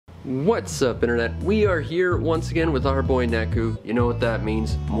What's up, Internet? We are here once again with our boy Neku. You know what that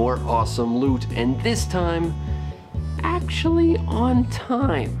means. More awesome loot, and this time, actually on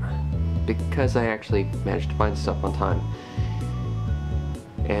time. Because I actually managed to find stuff on time.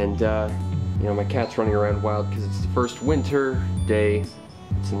 And, you know, my cat's running around wild because it's the first winter day.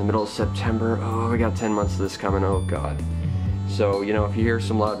 It's in the middle of September. Oh, we got 10 months of this coming. Oh, God. So, you know, if you hear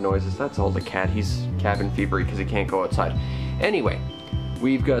some loud noises, that's all the cat. He's cabin fevery because he can't go outside. Anyway.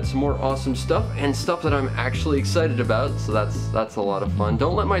 We've got some more awesome stuff, and stuff that I'm actually excited about, so that's a lot of fun.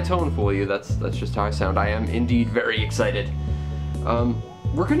 Don't let my tone fool you, that's just how I sound. I am indeed very excited.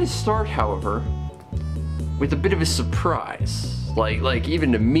 We're gonna start, however, with a bit of a surprise. Like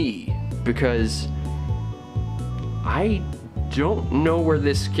even to me, because I don't know where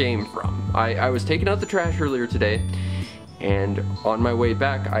this came from. I was taking out the trash earlier today, and on my way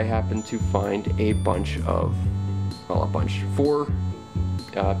back I happened to find a bunch of, well, four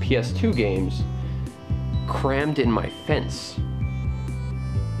PS2 games crammed in my fence,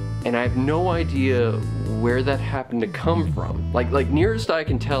 and I have no idea where that happened to come from. Like nearest I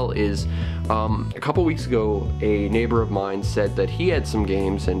can tell is a couple weeks ago a neighbor of mine said that he had some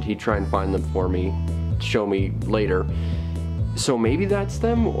games and he'd try and find them for me, show me later. So maybe that's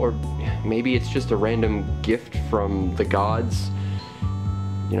them, or maybe it's just a random gift from the gods.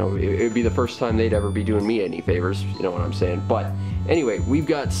 You know, it would be the first time they'd ever be doing me any favors, you know what I'm saying? But anyway, we've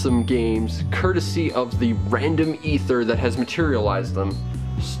got some games courtesy of the random ether that has materialized them,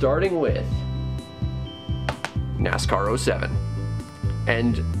 starting with NASCAR 07.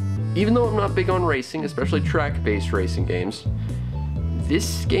 And even though I'm not big on racing, especially track-based racing games,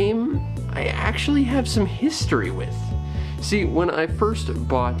 this game I actually have some history with. See, when I first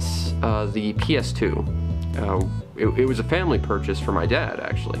bought the PS2, it was a family purchase for my dad,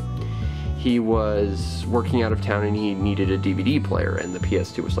 actually. He was working out of town and he needed a DVD player, and the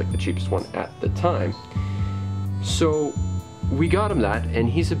PS2 was like the cheapest one at the time. So we got him that, and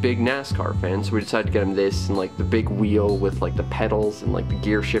he's a big NASCAR fan, so we decided to get him this, and like the big wheel with like the pedals and like the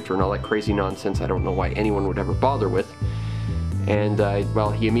gear shifter and all that crazy nonsense I don't know why anyone would ever bother with. And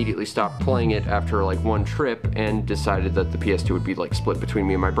well, he immediately stopped playing it after like one trip and decided that the PS2 would be like split between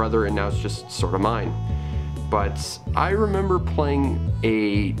me and my brother, and now it's just sort of mine. But I remember playing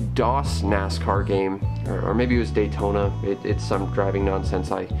a DOS NASCAR game, or maybe it was Daytona. It's some driving nonsense.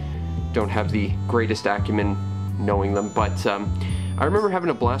 I don't have the greatest acumen knowing them, but I remember having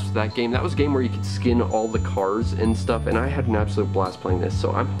a blast with that game. That was a game where you could skin all the cars and stuff, and I had an absolute blast playing this.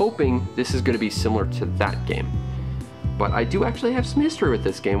 So I'm hoping this is going to be similar to that game. But I do actually have some history with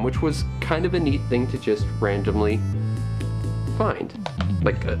this game, which was kind of a neat thing to just randomly find.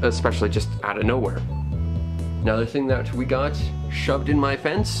 Like, especially just out of nowhere. Another thing that we got shoved in my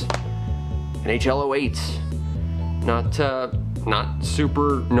fence, NHL 08. Not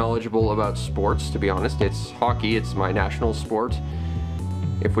super knowledgeable about sports, to be honest. It's hockey, it's my national sport.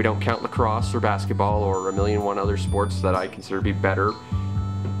 If we don't count lacrosse or basketball or a million one other sports that I consider to be better,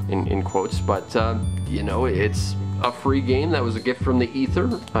 in quotes, but you know, it's a free game that was a gift from the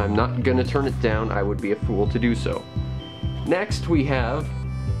ether. I'm not gonna turn it down, I would be a fool to do so. Next we have,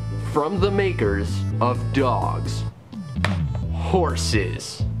 from the makers of dogs,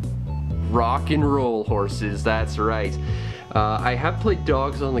 horses. Rock and roll horses, that's right. I have played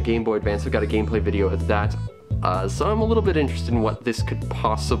dogs on the Game Boy Advance. I've got a gameplay video of that, so I'm a little bit interested in what this could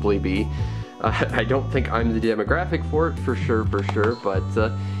possibly be. I don't think I'm the demographic for it, for sure, but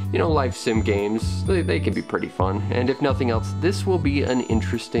you know, life sim games, they can be pretty fun, and if nothing else, this will be an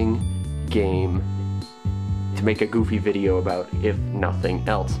interesting game to make a goofy video about, if nothing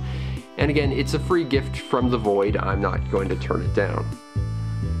else. And again, it's a free gift from the void. I'm not going to turn it down.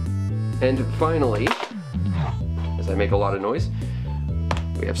 And finally, as I make a lot of noise,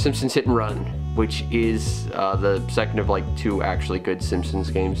 we have Simpsons Hit and Run, which is the second of like two actually good Simpsons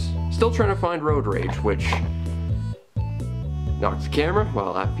games. Still trying to find Road Rage, which knocked the camera.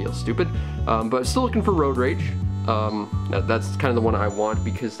 Well, that feels stupid. But still looking for Road Rage. That's kind of the one I want,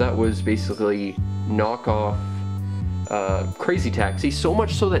 because that was basically knockoff Crazy Taxi, so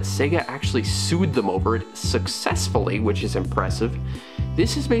much so that Sega actually sued them over it successfully, which is impressive.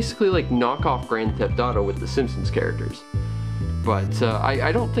 This is basically like knockoff Grand Theft Auto with the Simpsons characters. But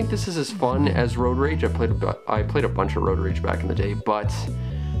I don't think this is as fun as Road Rage. I played a bunch of Road Rage back in the day, but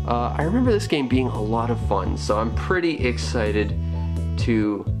I remember this game being a lot of fun, so I'm pretty excited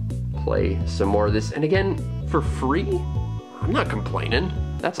to play some more of this. And again, for free? I'm not complaining.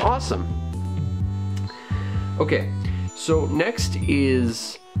 That's awesome. Okay. So next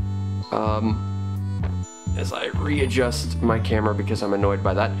is as I readjust my camera because I'm annoyed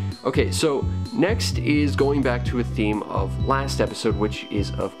by that. Okay, so next is going back to a theme of last episode, which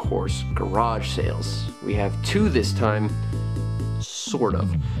is, of course, garage sales. We have 2 this time, sort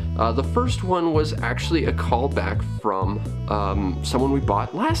of. The first one was actually a callback from someone we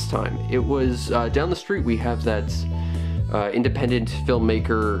bought last time. It was down the street. We have that independent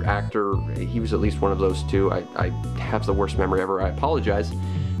filmmaker, actor. He was at least one of those 2. I have the worst memory ever. I apologize.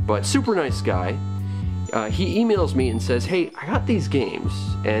 But super nice guy. He emails me and says, hey, I got these games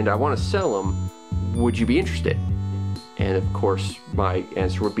and I want to sell them. Would you be interested? And of course, my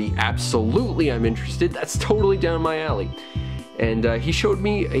answer would be absolutely, I'm interested. That's totally down my alley. And he showed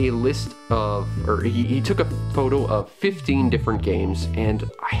me a list of, or he took a photo of 15 different games, and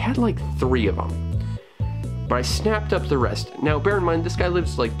I had like 3 of them. But I snapped up the rest. Now, bear in mind, this guy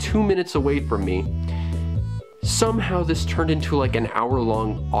lives like 2 minutes away from me. Somehow this turned into like an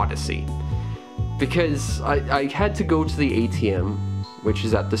hour-long odyssey. Because I had to go to the ATM, which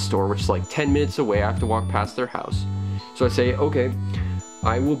is at the store, which is like 10 minutes away. I have to walk past their house. So I say, okay,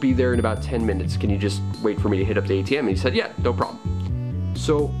 I will be there in about 10 minutes. Can you just wait for me to hit up the ATM? And he said, yeah, no problem.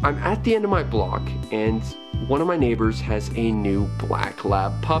 So I'm at the end of my block, and one of my neighbors has a new black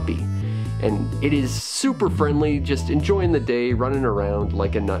lab puppy. And it is super friendly, just enjoying the day, running around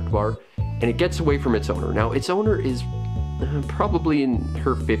like a nut bar. And it gets away from its owner. Now, its owner is probably in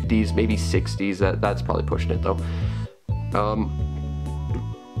her 50s, maybe 60s. That's probably pushing it, though.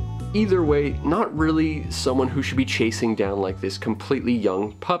 Either way, not really someone who should be chasing down like this completely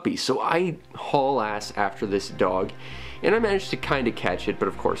young puppy. So I haul ass after this dog, and I managed to kind of catch it, but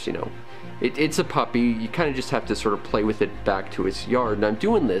of course, you know, it's a puppy. You kind of just have to sort of play with it back to its yard. And I'm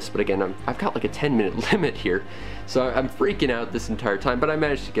doing this, but again, I've got like a 10-minute limit here, so I'm freaking out this entire time, but I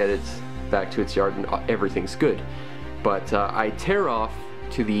managed to get it back to its yard and everything's good. But I tear off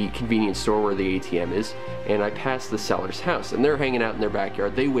to the convenience store where the ATM is, and I pass the seller's house, and they're hanging out in their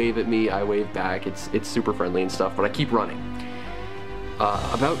backyard. They wave at me, I wave back. It's super friendly and stuff, but I keep running.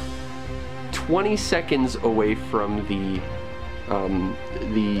 About 20 seconds away from the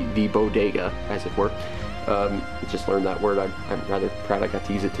bodega, as it were. Just learned that word. I'm rather proud I got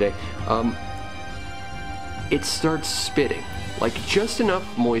to use it today. It starts spitting, like just enough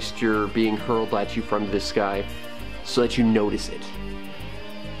moisture being hurled at you from this guy so that you notice it.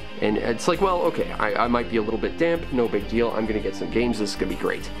 And it's like, well, okay, I might be a little bit damp, no big deal, I'm gonna get some games, this is gonna be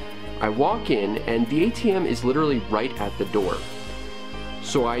great. I walk in, and the ATM is literally right at the door.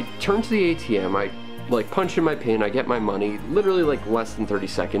 So I turn to the ATM, I like punch in my PIN, I get my money, literally like less than 30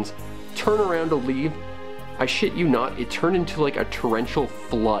 seconds, turn around to leave, I shit you not, it turned into like a torrential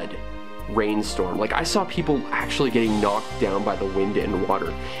flood rainstorm. Like, I saw people actually getting knocked down by the wind and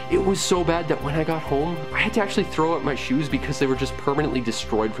water. It was so bad that when I got home, I had to actually throw out my shoes because they were just permanently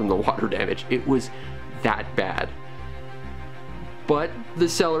destroyed from the water damage. It was that bad. But the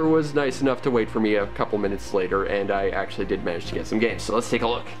seller was nice enough to wait for me a couple minutes later, and I actually did manage to get some games. So let's take a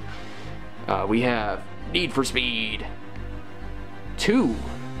look. We have Need for Speed 2,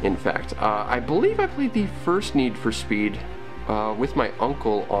 in fact. I believe I played the first Need for Speed with my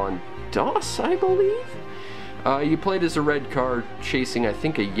uncle on DOS, I believe? You played as a red car chasing, I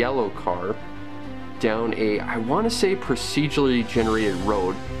think, a yellow car down a, I want to say, procedurally generated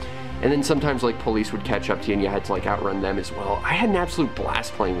road. And then sometimes, like, police would catch up to you and you had to, like, outrun them as well. I had an absolute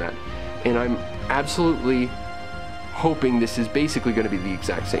blast playing that. And I'm absolutely hoping this is basically going to be the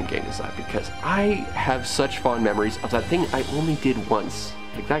exact same game as that, because I have such fond memories of that thing I only did once.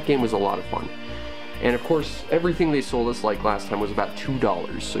 Like, that game was a lot of fun. And of course, everything they sold us like last time was about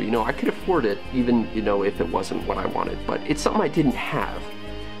 $2. So, you know, I could afford it, even, you know, if it wasn't what I wanted. But it's something I didn't have,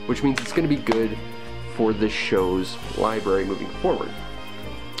 which means it's going to be good for the show's library moving forward.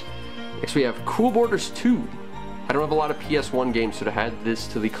 Next we have Cool Borders 2. I don't have a lot of PS1 games, so to add this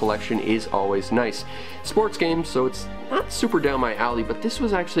to the collection is always nice. Sports game, so it's not super down my alley, but this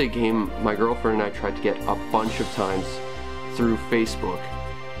was actually a game my girlfriend and I tried to get a bunch of times through Facebook.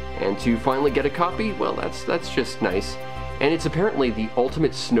 And to finally get a copy, well, that's just nice. And it's apparently the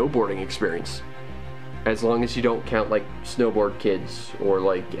ultimate snowboarding experience, as long as you don't count like Snowboard Kids or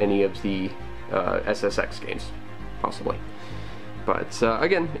like any of the SSX games, possibly. But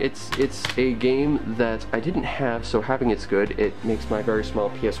again, it's a game that I didn't have, so having it's good. It makes my very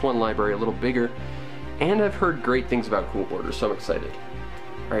small PS1 library a little bigger, and I've heard great things about Cool Borders, so I'm excited.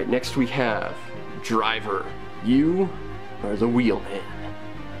 All right, next we have Driver. You are the wheelman.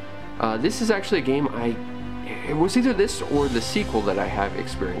 This is actually a game it was either this or the sequel that I have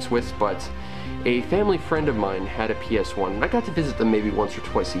experience with, but A family friend of mine had a PS1, and I got to visit them maybe once or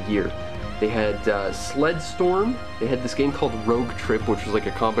twice a year. They had Sled Storm, they had this game called Rogue Trip, which was like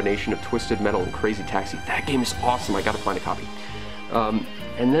a combination of Twisted Metal and Crazy Taxi. That game is awesome, I gotta find a copy.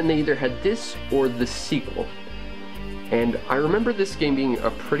 And then they either had this or the sequel. And I remember this game being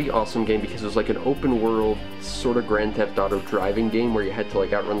a pretty awesome game because it was like an open world sort of Grand Theft Auto driving game where you had to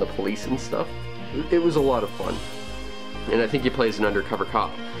like outrun the police and stuff. It was a lot of fun. And I think you play as an undercover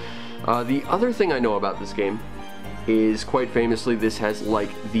cop. The other thing I know about this game is, quite famously, this has like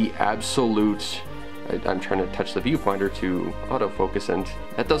the absolute... I'm trying to touch the viewfinder to autofocus, and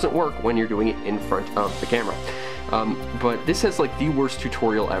that doesn't work when you're doing it in front of the camera. But this has like the worst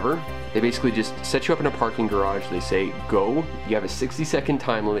tutorial ever. They basically just set you up in a parking garage, they say go, you have a 60-second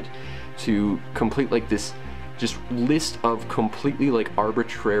time limit to complete like this just list of completely like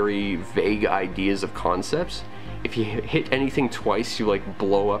arbitrary, vague ideas of concepts. If you hit anything twice, you like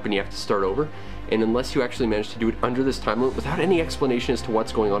blow up and you have to start over. And unless you actually manage to do it under this time limit without any explanation as to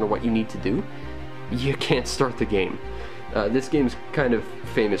what's going on or what you need to do, you can't start the game. This game's kind of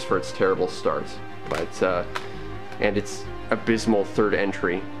famous for its terrible start, but and its abysmal third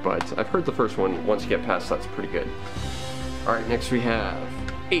entry, but I've heard the first one, once you get past that's pretty good. Alright, next we have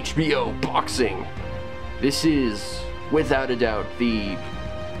HBO Boxing. This is, without a doubt, the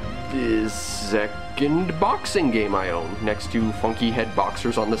second boxing game I own, next to Funky Head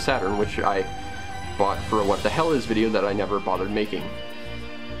Boxers on the Saturn, which I bought for a What the Hell Is video that I never bothered making.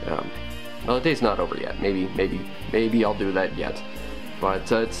 Well, the day's not over yet. Maybe I'll do that yet. But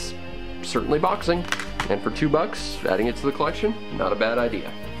it's certainly boxing. And for $2, adding it to the collection, not a bad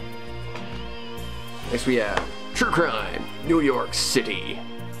idea. Next we have True Crime, New York City.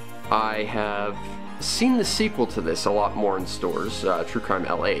 I have seen the sequel to this a lot more in stores, True Crime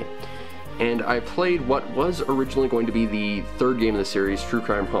LA. And I played what was originally going to be the third game of the series, True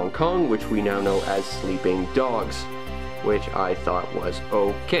Crime Hong Kong, which we now know as Sleeping Dogs, which I thought was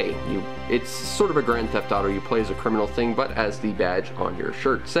okay. It's sort of a Grand Theft Auto, you play as a criminal thing, but as the badge on your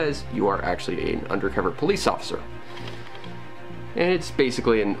shirt says, you are actually an undercover police officer. And it's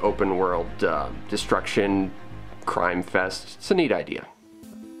basically an open world destruction crime fest. It's a neat idea.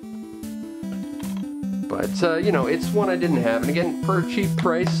 But, you know, it's one I didn't have, and again, for a cheap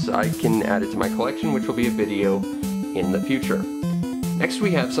price, I can add it to my collection, which will be a video in the future. Next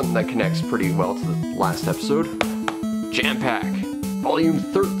we have something that connects pretty well to the last episode. Jam Pack, Volume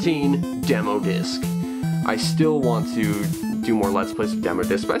 13, Demo Disc. I still want to do more Let's Plays of Demo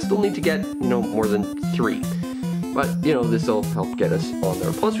Disc, but I still need to get, you know, more than 3. But, you know, this will help get us on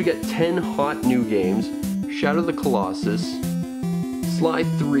there. Plus we get 10 hot new games, Shadow of the Colossus, Sly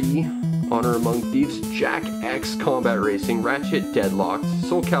 3, Honor Among Thieves, Jak X Combat Racing, Ratchet Deadlocked,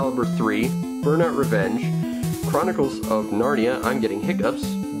 Soul Calibur 3, Burnout Revenge, Chronicles of Narnia, I'm getting hiccups,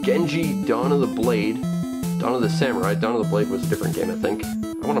 Genji, Dawn of the Blade, Dawn of the Samurai, Dawn of the Blade was a different game I think,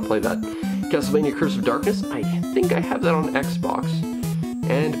 I want to play that, Castlevania Curse of Darkness, I think I have that on Xbox,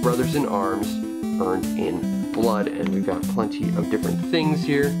 and Brothers in Arms, Earned in Blood, and we've got plenty of different things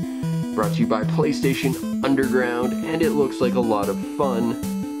here, brought to you by PlayStation Underground, and it looks like a lot of fun.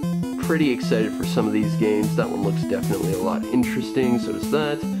 Pretty excited for some of these games. That one looks definitely a lot interesting, so does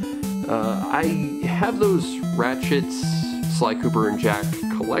that. I have those Ratchet, Sly Cooper, and Jak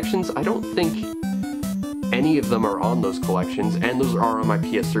collections. I don't think any of them are on those collections, and those are on my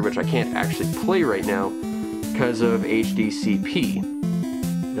PS3, which I can't actually play right now because of HDCP.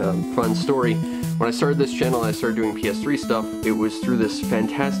 Fun story. When I started this channel and I started doing PS3 stuff, it was through this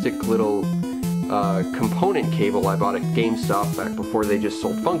fantastic little component cable I bought at GameStop back before they just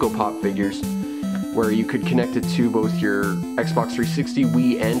sold Funko Pop figures, where you could connect it to both your Xbox 360,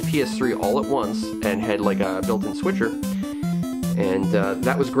 Wii, and PS3 all at once, and had like a built-in switcher. And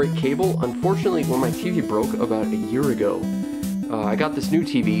that was great cable. Unfortunately, when my TV broke about a year ago, I got this new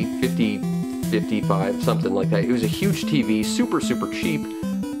TV, 55, something like that. It was a huge TV, super cheap,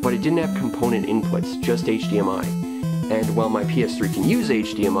 but it didn't have component inputs, just HDMI. And while my PS3 can use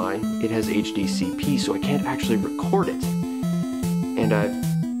HDMI, it has HDCP, so I can't actually record it. And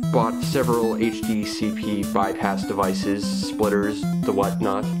I've bought several HDCP bypass devices, splitters, the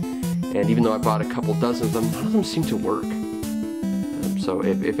whatnot, and even though I bought a couple dozen of them, none of them seem to work. So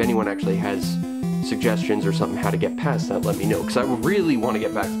if anyone actually has suggestions or something how to get past that, let me know, because I really want to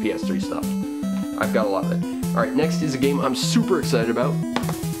get back to PS3 stuff. I've got a lot of it. Alright, next is a game I'm super excited about,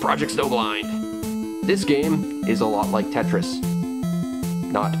 Project Snowblind. This game is a lot like Tetris.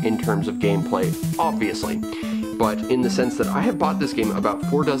 Not in terms of gameplay, obviously, but in the sense that I have bought this game about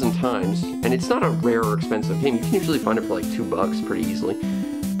 4 dozen times, and it's not a rare or expensive game. You can usually find it for like $2 pretty easily.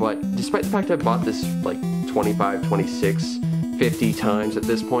 But despite the fact I've bought this like 25, 26, 50 times at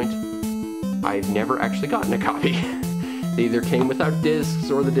this point, I've never actually gotten a copy. They either came without discs,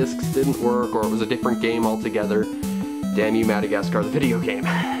 or the discs didn't work, or it was a different game altogether. Damn you, Madagascar, the video game.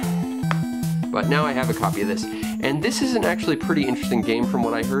 But now I have a copy of this. And this is an actually pretty interesting game from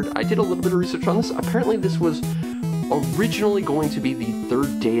what I heard. I did a little bit of research on this. Apparently this was originally going to be the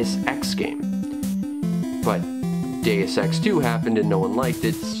third Deus Ex game. But Deus Ex 2 happened and no one liked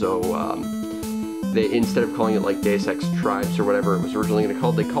it, so they, instead of calling it like Deus Ex Tribes or whatever it was originally going to be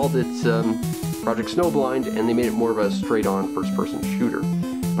called, they called it Project Snowblind, and they made it more of a straight-on first-person shooter.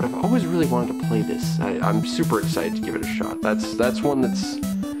 But I've always really wanted to play this. I'm super excited to give it a shot. That's one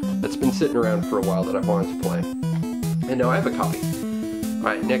that's been sitting around for a while that I've wanted to play. And now I have a copy.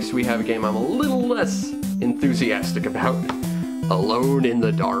 Alright, next we have a game I'm a little less enthusiastic about. Alone in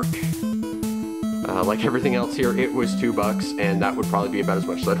the Dark. Like everything else here, it was $2, and that would probably be about as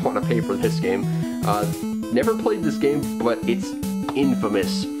much as I'd want to pay for this game. Never played this game, but it's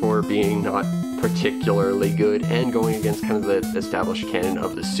infamous for being not particularly good and going against kind of the established canon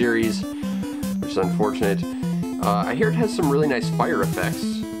of the series, which is unfortunate. I hear it has some really nice fire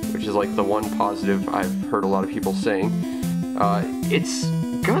effects, which is like the one positive I've heard a lot of people saying. It's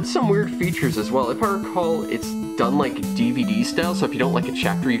got some weird features as well. If I recall, it's done like DVD style, so if you don't like a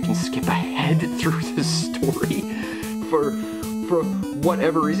chapter, you can skip ahead through the story for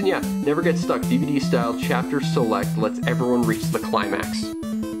whatever reason. Yeah, never get stuck. DVD style, chapter select, lets everyone reach the climax.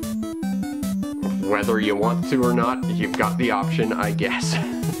 Whether you want to or not, you've got the option, I guess.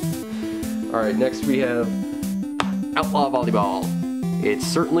 Alright, next we have Outlaw Volleyball. It's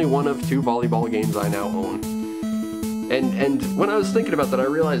certainly one of 2 volleyball games I now own. And when I was thinking about that, I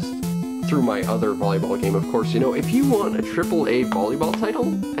realized through my other volleyball game, of course, you know, if you want a AAA volleyball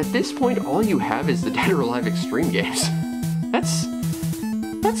title, at this point all you have is the Dead or Alive Extreme games. That's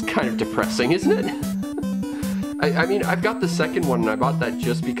kind of depressing, isn't it? I mean, I've got the second one, and I bought that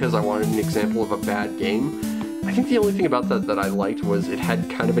just because I wanted an example of a bad game. I think the only thing about that I liked was it had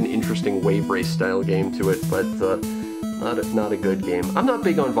kind of an interesting wave race style game to it, but not a good game. I'm not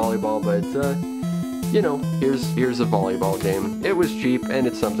big on volleyball, but you know, here's a volleyball game. It was cheap, and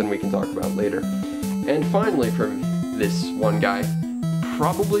it's something we can talk about later. And finally, from this one guy,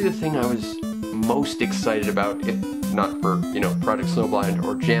 probably the thing I was most excited about, if not for, you know, Project Snowblind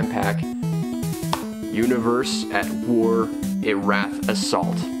or Jam Pack, Universe at War, A Wrath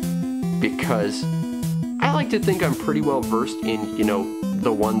Assault. Because I like to think I'm pretty well versed in, you know,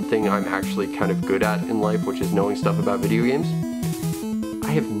 the one thing I'm actually kind of good at in life, which is knowing stuff about video games.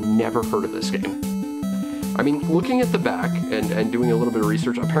 I have never heard of this game. I mean, looking at the back and doing a little bit of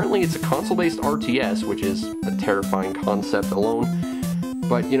research, apparently it's a console-based RTS, which is a terrifying concept alone.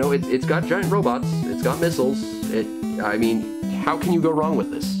 But, you know, it's got giant robots, it's got missiles, I mean, how can you go wrong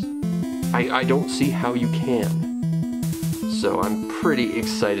with this? I don't see how you can. So I'm pretty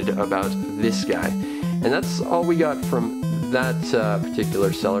excited about this guy. And that's all we got from that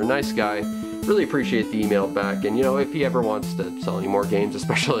particular seller. Nice guy. Really appreciate the email back. And, you know, if he ever wants to sell any more games,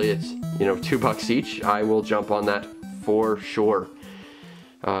 especially it's, you know, $2 each, I will jump on that for sure.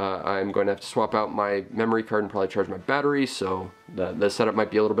 I'm going to have to swap out my memory card and probably charge my battery, so the setup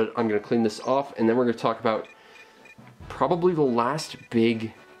might be a little bit... I'm going to clean this off, and then we're going to talk about probably the last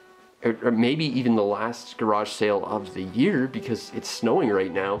big... or maybe even the last garage sale of the year, because it's snowing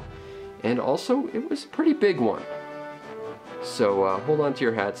right now. And also, it was a pretty big one. So hold on to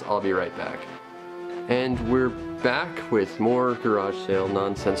your hats, I'll be right back. And we're back with more garage sale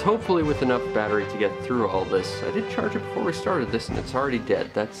nonsense, hopefully with enough battery to get through all this. I did charge it before we started this, and it's already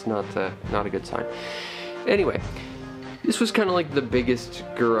dead. That's not a good sign. Anyway, this was kind of like the biggest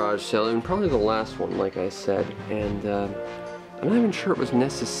garage sale, and probably the last one, like I said. And I'm not even sure it was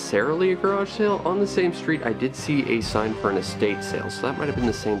necessarily a garage sale. On the same street, I did see a sign for an estate sale, so that might have been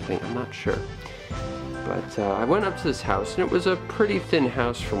the same thing. I'm not sure. But I went up to this house, and it was a pretty thin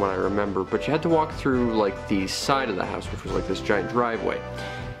house from what I remember, but you had to walk through, like, the side of the house, which was like this giant driveway.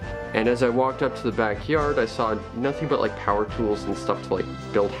 And as I walked up to the backyard, I saw nothing but, like, power tools and stuff to, like,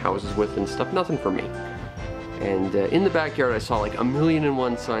 build houses with and stuff. Nothing for me. And in the backyard, I saw like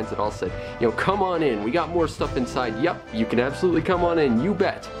 1,000,001 signs that all said, you know, come on in, we got more stuff inside. Yep, you can absolutely come on in, you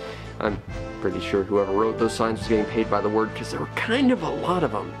bet. I'm pretty sure whoever wrote those signs was getting paid by the word, because there were kind of a lot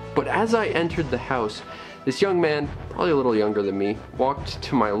of them. But as I entered the house, this young man, probably a little younger than me, walked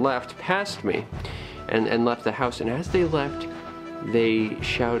to my left, past me, and left the house. And as they left, they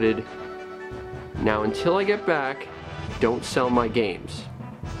shouted, "Now until I get back, don't sell my games."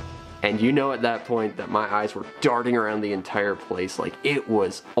 And you know at that point that my eyes were darting around the entire place, like it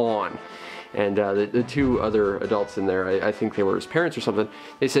was on. And the two other adults in there, I think they were his parents or something,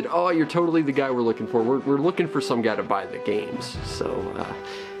 they said, "Oh, you're totally the guy we're looking for. We're looking for some guy to buy the games." So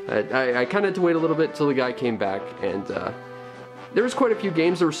I kind of had to wait a little bit till the guy came back, and there was quite a few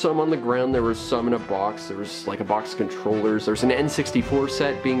games. There were some on the ground, there was some in a box, there was like a box of controllers, there's an N64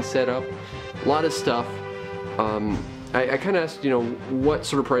 set being set up, a lot of stuff. I kind of asked, you know, what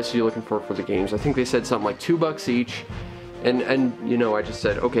sort of price are you looking for the games? I think they said something like $2 each, and you know, I just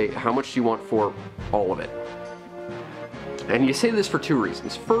said, okay, how much do you want for all of it? And you say this for two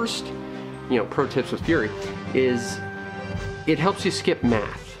reasons. First, you know, pro tips with Fury, is it helps you skip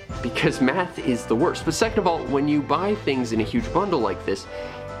math, because math is the worst. But second of all, when you buy things in a huge bundle like this,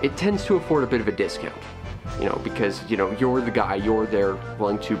 it tends to afford a bit of a discount, you know, because, you know, you're the guy, you're there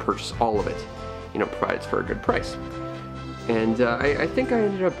willing to purchase all of it, you know, provided it's for a good price. And I think I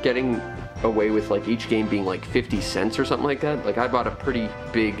ended up getting away with like each game being like 50 cents or something like that. Like I bought a pretty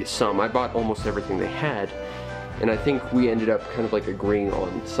big sum. I bought almost everything they had, and I think we ended up kind of like agreeing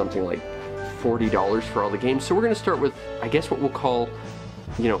on something like $40 for all the games. So we're going to start with, I guess, what we'll call,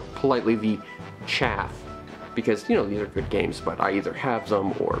 you know, politely, the chaff, because, you know, these are good games, but I either have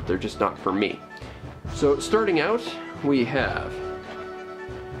them or they're just not for me. So starting out, we have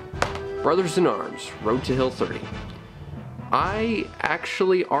Brothers in Arms, Road to Hill 30. I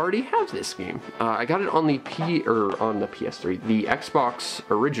actually already have this game. I got it on the PS3, the Xbox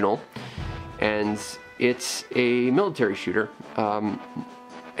original, and it's a military shooter.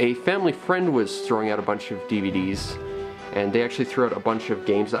 A family friend was throwing out a bunch of DVDs, and they actually threw out a bunch of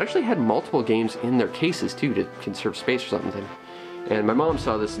games that actually had multiple games in their cases too, to conserve space or something. And my mom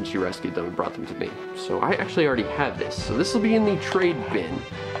saw this and she rescued them and brought them to me. So I actually already have this. So this will be in the trade bin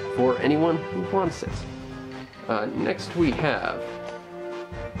for anyone who wants it. Next we have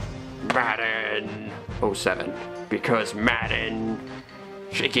Madden 07, because Madden,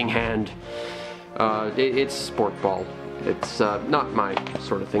 shaking hand. It's sport ball. It's not my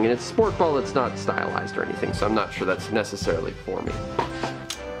sort of thing, and it's sport ball that's not stylized or anything, so I'm not sure that's necessarily for me.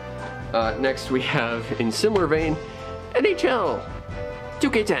 Next we have, in similar vein, NHL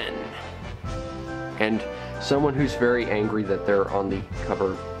 2K10. And someone who's very angry that they're on the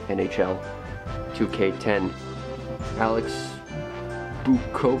cover NHL 2K10, Alex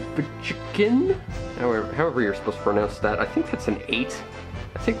Bukovichkin, however you're supposed to pronounce that. I think that's an 8.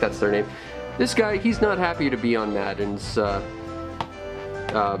 I think that's their name. This guy, he's not happy to be on Madden's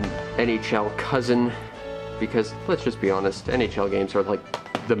NHL cousin, because let's just be honest, NHL games are like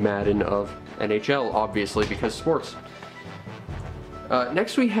the Madden of NHL, obviously, because sports.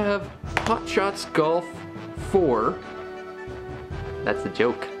 Next we have Hot Shots Golf 4. That's a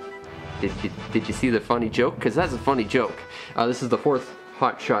joke. Did you see the funny joke? Because that's a funny joke. This is the 4th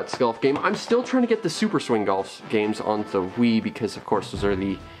Hot Shots Golf game. I'm still trying to get the Super Swing Golf games on the Wii, because of course those are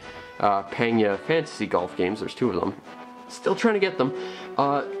the Pangea Fantasy Golf games. There's 2 of them. Still trying to get them.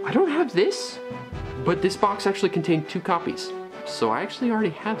 I don't have this, but this box actually contained 2 copies. So I actually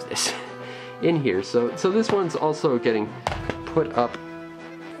already have this in here. So this one's also getting put up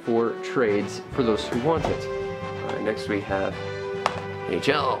for trades for those who want it. Next we have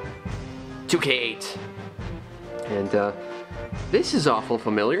NHL 2K8. And this is awful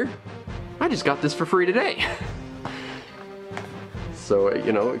familiar. I just got this for free today. So,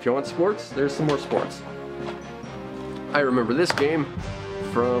 you know, if you want sports, there's some more sports. I remember this game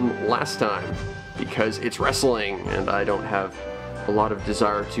from last time because it's wrestling, and I don't have a lot of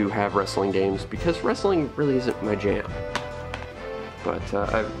desire to have wrestling games because wrestling really isn't my jam. But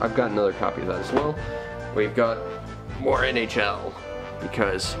I've got another copy of that as well. We've got more NHL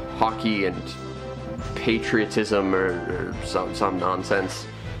because hockey and patriotism or some nonsense.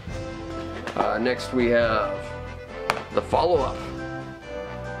 Next we have the follow-up.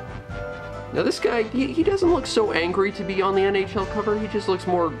 Now this guy, he doesn't look so angry to be on the NHL cover, he just looks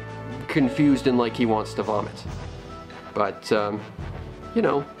more confused and like he wants to vomit. But, you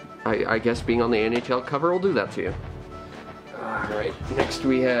know, I guess being on the NHL cover will do that to you. Alright, next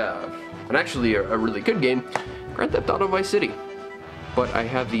we have, and actually a really good game, Grand Theft Auto Vice City. But I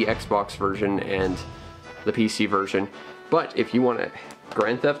have the Xbox version and the PC version. But if you want a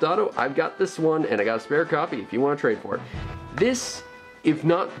Grand Theft Auto, I've got this one and I got a spare copy if you want to trade for it. This, if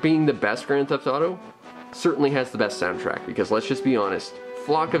not being the best Grand Theft Auto, certainly has the best soundtrack, because let's just be honest,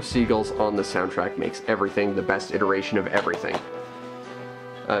 Flock of Seagulls on the soundtrack makes everything the best iteration of everything.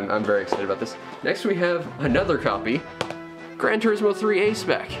 I'm very excited about this. Next we have another copy, Gran Turismo 3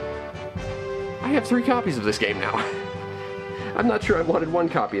 A-Spec. I have 3 copies of this game now. I'm not sure I wanted 1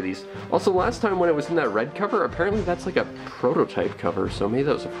 copy of these. Also, last time when it was in that red cover, apparently that's like a prototype cover, so maybe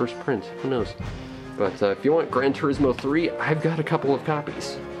that was a first print, who knows. But if you want Gran Turismo 3, I've got a couple of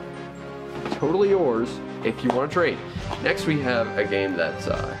copies. Totally yours if you want to trade. Next we have a game that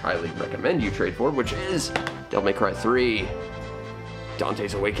I highly recommend you trade for, which is Devil May Cry 3.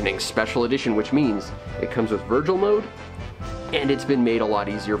 Dante's Awakening Special Edition, which means it comes with Virgil mode, and it's been made a lot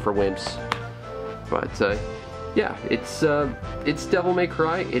easier for wimps. But yeah, it's Devil May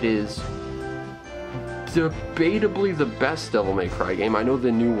Cry. It is debatably the best Devil May Cry game. I know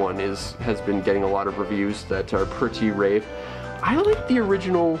the new one has been getting a lot of reviews that are pretty rave. I like the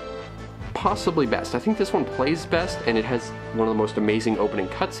original possibly best. I think this one plays best, and it has one of the most amazing opening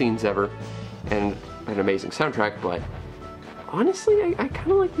cutscenes ever, and an amazing soundtrack, but honestly, I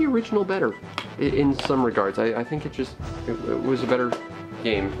kind of like the original better in some regards. I think it was a better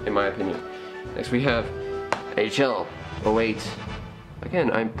game, in my opinion. Next we have NHL 08.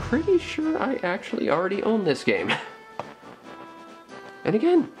 Again, I'm pretty sure I actually already own this game. And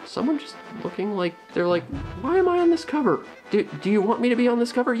again, someone just looking like, they're like, why am I on this cover? Do you want me to be on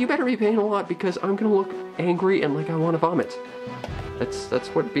this cover? You better be paying a lot because I'm gonna look angry and like I want to vomit. That's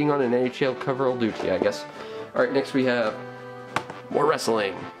what being on an NHL cover will do to you, I guess. Alright, next we have more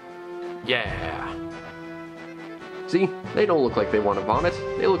wrestling. Yeah. See, they don't look like they want to vomit.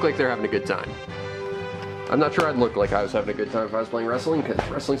 They look like they're having a good time. I'm not sure I'd look like I was having a good time if I was playing wrestling, because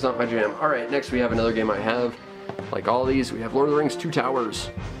wrestling's not my jam. Alright, next we have another game I have. Like all these, we have Lord of the Rings 2 Towers.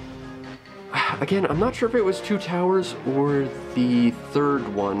 Again, I'm not sure if it was 2 Towers or the third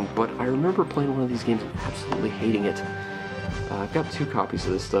one, but I remember playing one of these games and absolutely hating it. I've got 2 copies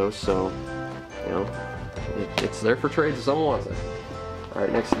of this though, so, you know, it's there for trades if someone wants it.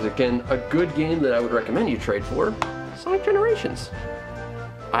 Alright, next is again a good game that I would recommend you trade for, Sonic Generations.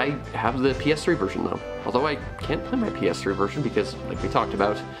 I have the PS3 version though, although I can't play my PS3 version because, like we talked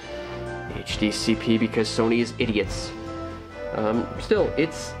about, HDCP because Sony is idiots. Still,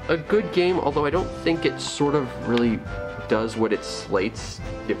 it's a good game, although I don't think it sort of really does what its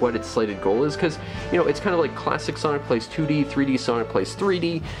slated goal is, because, you know, it's kind of like classic Sonic plays 2D, 3D Sonic plays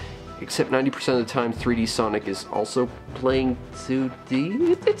 3D, except 90% of the time 3D Sonic is also playing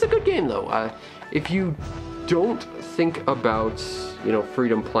 2D. It's a good game though. If you don't think about, you know,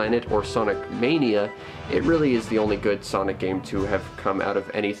 Freedom Planet or Sonic Mania, it really is the only good Sonic game to have come out of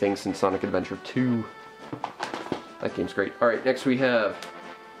anything since Sonic Adventure 2. That game's great. Alright, next we have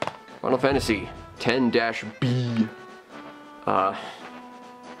Final Fantasy X-B. I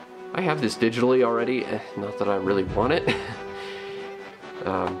have this digitally already, not that I really want it.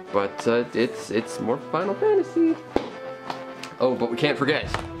 But it's more Final Fantasy. Oh, but we can't forget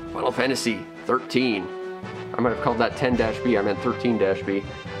Final Fantasy 13. I might have called that 10-B, I meant 13-B.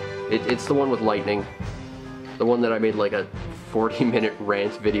 It's the one with lightning. The one that I made like a 40-minute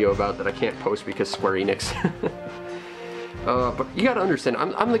rant video about that I can't post because Square Enix. But you gotta understand,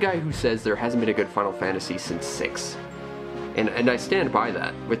 I'm the guy who says there hasn't been a good Final Fantasy since 6. And I stand by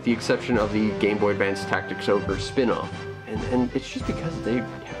that, with the exception of the Game Boy Advance Tactics Ogre spin-off. And it's just because they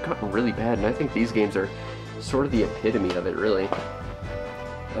have gotten really bad, and I think these games are sort of the epitome of it, really.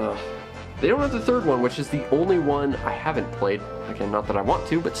 They don't have the third one, which is the only one I haven't played. Again, not that I want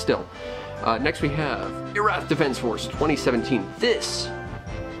to, but still. Next we have Irath Defense Force 2017. This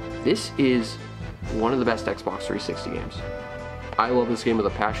is one of the best Xbox 360 games. I love this game with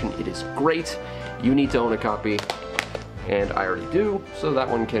a passion. It is great. You need to own a copy, and I already do, so that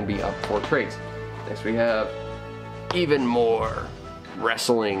one can be up for trades. Next we have even more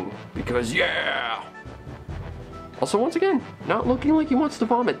wrestling, because yeah! Also, once again, not looking like he wants to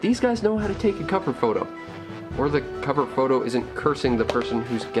vomit. These guys know how to take a cover photo. Or the cover photo isn't cursing the person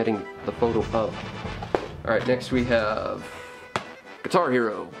who's getting the photo of. Alright, next we have Guitar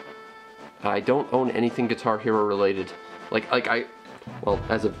Hero. I don't own anything Guitar Hero related. Well,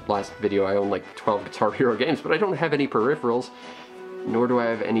 as of last video, I own like 12 Guitar Hero games, but I don't have any peripherals, nor do I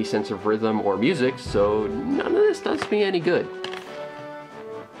have any sense of rhythm or music, so none of this does me any good.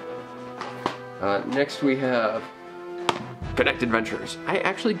 Next we have Connect Adventures. I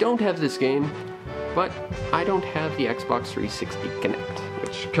actually don't have this game, but I don't have the Xbox 360 Connect,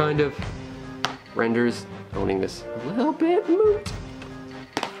 which kind of renders owning this a little bit moot.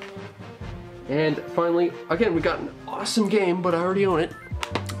 And finally, again, we got an awesome game, but I already own it.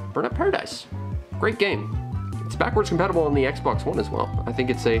 Burnout Paradise. Great game. It's backwards compatible on the Xbox One as well. I think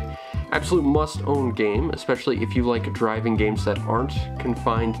it's a absolute must-own game, especially if you like driving games that aren't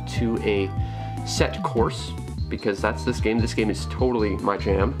confined to a set course, because that's this game. This game is totally my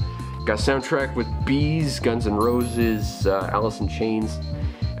jam. Got a soundtrack with Bees, Guns N' Roses, Alice in Chains,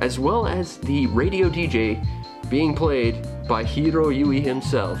 as well as the radio DJ being played by Hiro Yui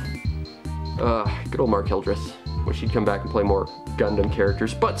himself. Good old Mark Hildreth. Wish he'd come back and play more Gundam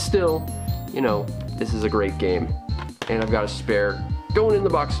characters, but still, you know, this is a great game. And I've got a spare going in the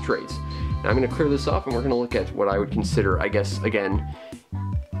box of trades. Now I'm going to clear this off and we're going to look at what I would consider, I guess, again,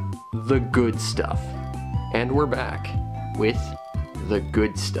 the good stuff. And we're back with the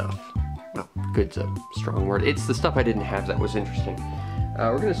good stuff. Well, good's a strong word. It's the stuff I didn't have that was interesting.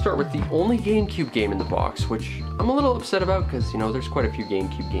 We're going to start with the only GameCube game in the box, which I'm a little upset about because, you know, there's quite a few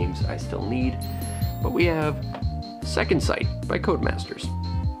GameCube games I still need. But we have Second Sight by Codemasters.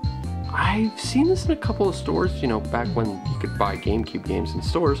 I've seen this in a couple of stores, you know, back when you could buy GameCube games in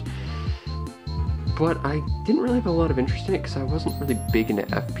stores. But I didn't really have a lot of interest in it because I wasn't really big into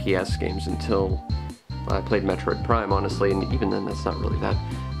FPS games until I played Metroid Prime, honestly, and even then that's not really that.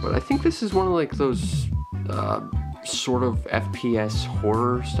 But I think this is one of like those sort of FPS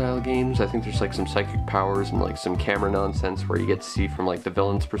horror style games. I think there's like some psychic powers and like some camera nonsense where you get to see from like the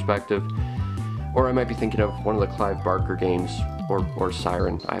villain's perspective. Or I might be thinking of one of the Clive Barker games, or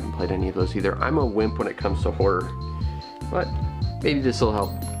Siren. I haven't played any of those either. I'm a wimp when it comes to horror, but maybe this will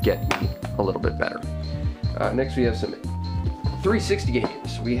help get me a little bit better. Next we have some 360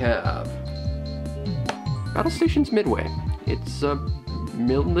 games. We have Battle Stations Midway. It's a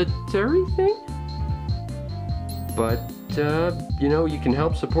military thing? But, you know, you can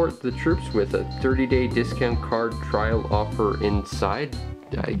help support the troops with a 30-day discount card trial offer inside,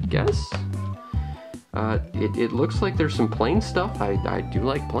 I guess? It looks like there's some plane stuff. I do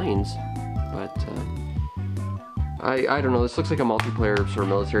like planes, but, I don't know, this looks like a multiplayer sort of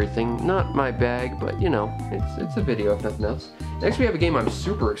military thing. Not my bag, but, you know, it's a video if nothing else. Next we have a game I'm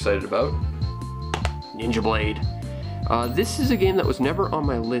super excited about, Ninja Blade. This is a game that was never on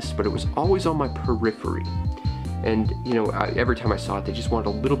my list, but it was always on my periphery. And, you know, every time I saw it, they just wanted a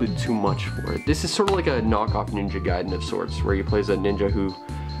little bit too much for it. This is sort of like a knockoff Ninja Gaiden of sorts, where you play as a ninja who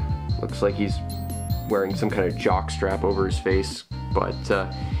looks like he's wearing some kind of jock strap over his face. But,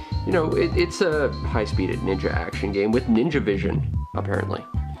 you know, it's a high-speed ninja action game with ninja vision, apparently.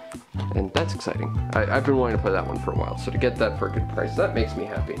 And that's exciting. I've been wanting to play that one for a while, so to get that for a good price, that makes me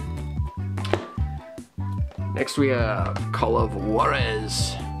happy. Next we have Call of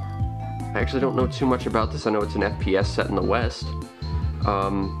Juarez. I actually don't know too much about this. I know it's an FPS set in the West.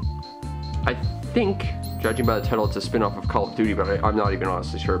 I think, judging by the title, it's a spin-off of Call of Duty, but I'm not even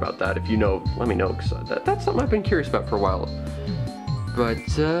honestly sure about that. If you know, let me know, because that's something I've been curious about for a while. But,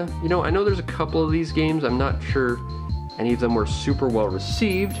 you know, I know there's a couple of these games. I'm not sure any of them were super well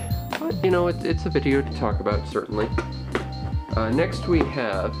received, but, you know, it's a video to talk about, certainly. Next we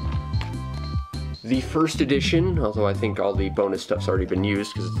have the first edition, although I think all the bonus stuff's already been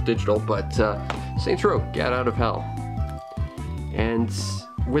used because it's digital, but Saints Row, Get Out of Hell. And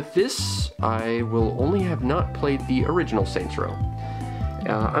with this, I will only have not played the original Saints Row.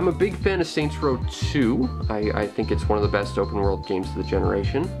 I'm a big fan of Saints Row 2. I think it's one of the best open world games of the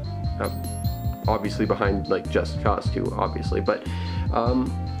generation. Obviously behind like Just Cause 2, obviously, but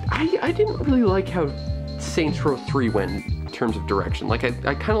I didn't really like how Saints Row 3 went in terms of direction. Like,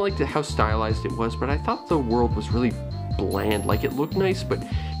 I kind of liked how stylized it was, but I thought the world was really bland. Like, it looked nice, but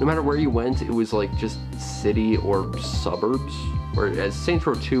no matter where you went, it was like just city or suburbs, whereas Saints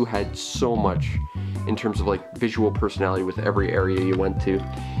Row 2 had so much in terms of like visual personality with every area you went to,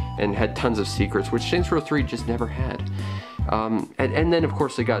 and had tons of secrets, which Saints Row 3 just never had. And then of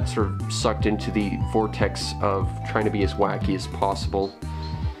course they got sort of sucked into the vortex of trying to be as wacky as possible.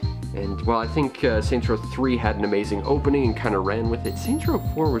 And while I think Saints Row 3 had an amazing opening and kind of ran with it, Saints Row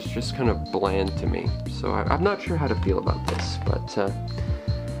 4 was just kind of bland to me. So I'm not sure how to feel about this, but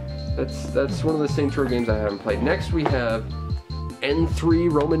that's one of the Saints Row games I haven't played. Next we have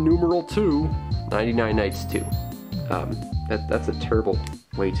N3 Roman numeral 2, 99 Nights 2. That's a terrible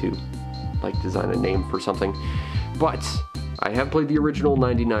way to like design a name for something, but I have played the original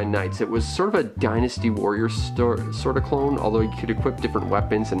 99 Nights. It was sort of a Dynasty Warriors sort of clone, although you could equip different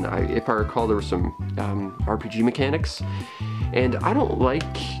weapons, and if I recall, there were some RPG mechanics. And I don't like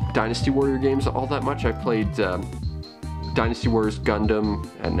Dynasty Warrior games all that much. I played Dynasty Warriors Gundam,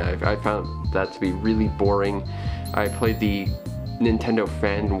 and I found that to be really boring. I played the Nintendo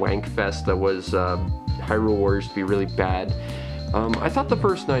Fan Wank Fest that was Hyrule Warriors to be really bad. I thought the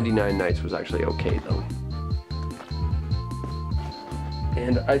first 99 Nights was actually okay, though.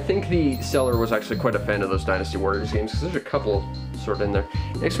 And I think the seller was actually quite a fan of those Dynasty Warriors games, because there's a couple sort of in there.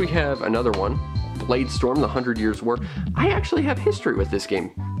 Next we have another one, Blade Storm, the 100 Years' War. I actually have history with this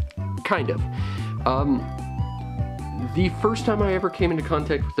game. Kind of. The first time I ever came into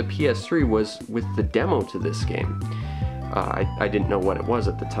contact with the PS3 was with the demo to this game. I didn't know what it was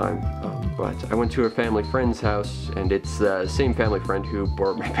at the time, but I went to a family friend's house, and it's the same family friend who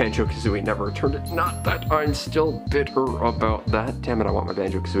borrowed my Banjo-Kazooie and never returned it. Not that I'm still bitter about that. Damn it, I want my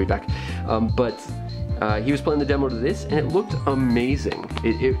Banjo-Kazooie back. He was playing the demo to this, and it looked amazing.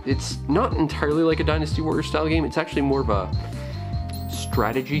 It's not entirely like a Dynasty Warriors style game. It's actually more of a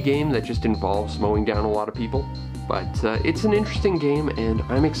strategy game that just involves mowing down a lot of people. But it's an interesting game, and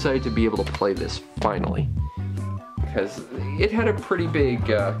I'm excited to be able to play this finally. Because it had a pretty big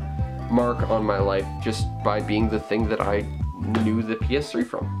mark on my life just by being the thing that I knew the PS3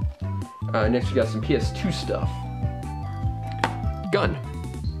 from. Next we got some PS2 stuff. Gun.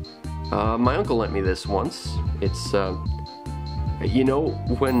 My uncle lent me this once. It's, you know,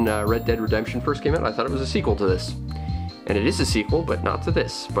 when Red Dead Redemption first came out, I thought it was a sequel to this. And it is a sequel, but not to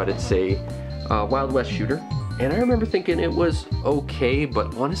this. But it's a Wild West shooter. And I remember thinking it was okay,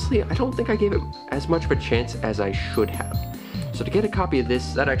 but honestly, I don't think I gave it as much of a chance as I should have. So to get a copy of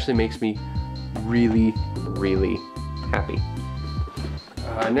this, that actually makes me really, really happy.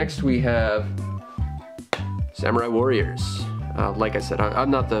 Next we have Samurai Warriors. Like I said, I'm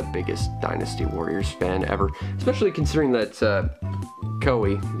not the biggest Dynasty Warriors fan ever, especially considering that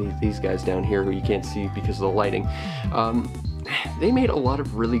Koei, these guys down here who you can't see because of the lighting, they made a lot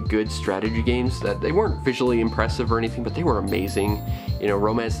of really good strategy games that they weren't visually impressive or anything, but they were amazing. You know,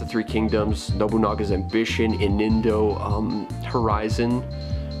 Romance of the Three Kingdoms, Nobunaga's Ambition, Inindo, Horizon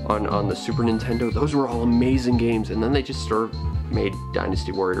on the Super Nintendo. Those were all amazing games, and then they just sort of made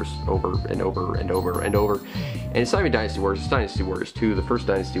Dynasty Warriors over and over and over and over. And it's not even Dynasty Warriors, it's Dynasty Warriors 2. The first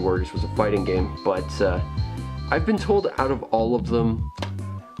Dynasty Warriors was a fighting game, but I've been told out of all of them,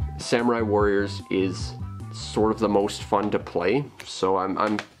 Samurai Warriors is sort of the most fun to play, so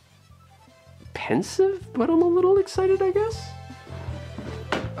I'm pensive, but I'm a little excited, I guess.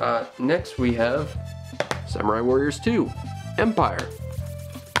 Next we have Samurai Warriors 2, Empire.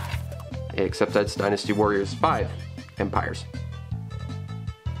 Except that's Dynasty Warriors 5, Empires.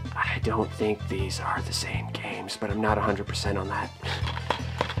 I don't think these are the same games, but I'm not 100% on that.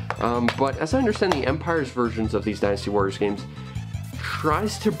 But as I understand, the Empires versions of these Dynasty Warriors games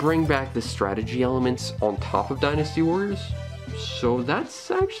tries to bring back the strategy elements on top of Dynasty Warriors, so that's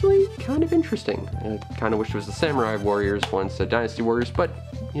actually kind of interesting. I kind of wish it was the Samurai Warriors one instead of Dynasty Warriors, but,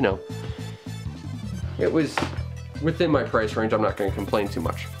 you know, it was within my price range. I'm not going to complain too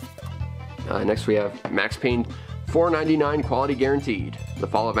much. Next we have Max Payne $4.99 quality guaranteed. The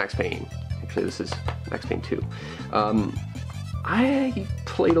Fall of Max Payne. Actually, this is Max Payne 2. I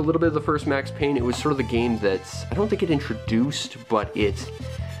played a little bit of the first Max Payne. It was sort of the game that I don't think it introduced, but it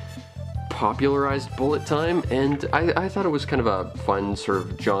popularized bullet time, and I thought it was kind of a fun sort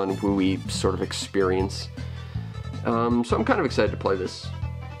of John Woo-y sort of experience. So I'm kind of excited to play this.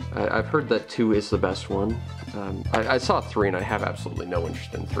 I've heard that 2 is the best one. I saw 3 and I have absolutely no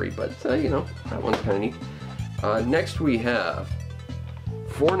interest in 3, but you know, that one's kind of neat. Next we have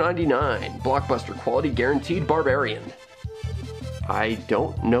 $4.99 Blockbuster quality guaranteed Barbarian. I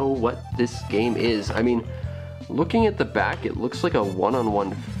don't know what this game is. I mean, looking at the back, it looks like a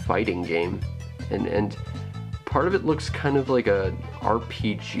one-on-one fighting game, and part of it looks kind of like a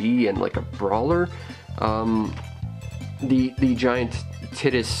RPG and like a brawler. The giant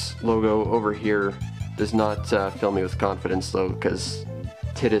Titus logo over here does not fill me with confidence, though, because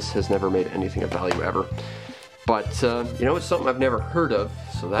Titus has never made anything of value ever. But you know, it's something I've never heard of,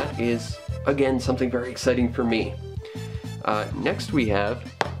 so that is again something very exciting for me. Next we have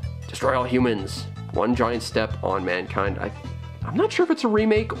Destroy All Humans, One Giant Step on Mankind. I'm not sure if it's a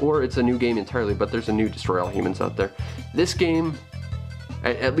remake or it's a new game entirely, but there's a new Destroy All Humans out there. This game,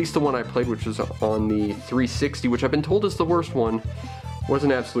 at least the one I played, which was on the 360, which I've been told is the worst one, was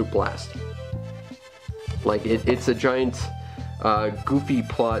an absolute blast. Like, it's a giant, goofy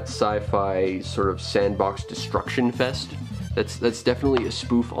plot sci-fi sort of sandbox destruction fest. That's definitely a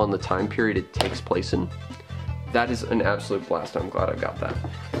spoof on the time period it takes place in. That is an absolute blast. I'm glad I got that.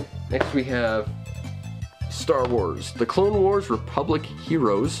 Next we have Star Wars, The Clone Wars Republic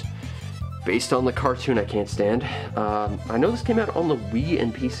Heroes, based on the cartoon I can't stand. I know this came out on the Wii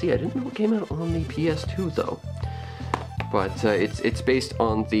and PC. I didn't know it came out on the PS2 though. But it's based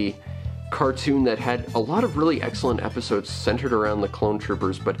on the cartoon that had a lot of really excellent episodes centered around the clone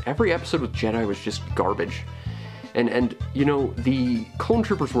troopers, but every episode with Jedi was just garbage. And you know, the clone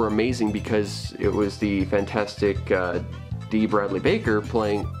troopers were amazing because it was the fantastic D. Bradley Baker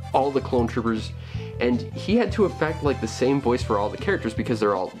playing all the clone troopers, and he had to affect like the same voice for all the characters because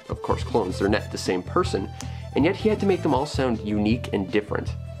they're all, of course, clones. They're not the same person, and yet he had to make them all sound unique and different.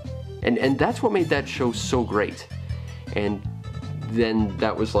 And that's what made that show so great. And then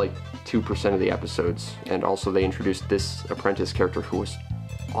that was like 2% of the episodes, and also they introduced this apprentice character who was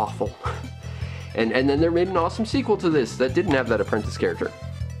awful. And then they made an awesome sequel to this that didn't have that apprentice character,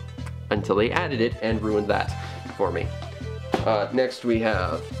 until they added it and ruined that for me. Next we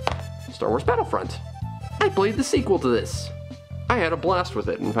have Star Wars Battlefront. I played the sequel to this. I had a blast with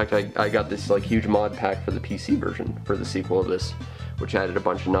it. In fact, I got this like huge mod pack for the PC version for the sequel of this, which added a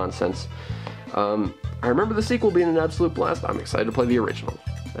bunch of nonsense. I remember the sequel being an absolute blast. I'm excited to play the original.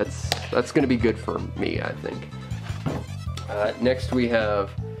 That's going to be good for me, I think. Next we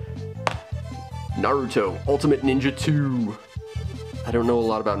have Naruto Ultimate Ninja 2. I don't know a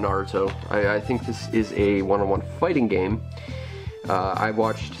lot about Naruto. I think this is a one-on-one fighting game. I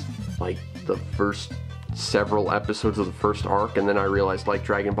watched like the first several episodes of the first arc, and then I realized, like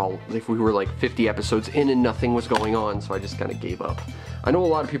Dragon Ball, if we were like 50 episodes in and nothing was going on, so I just kind of gave up. I know a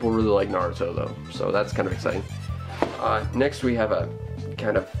lot of people really like Naruto though, so that's kind of exciting. Next we have a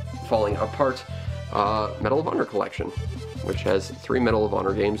kind of falling apart Medal of Honor collection, which has 3 Medal of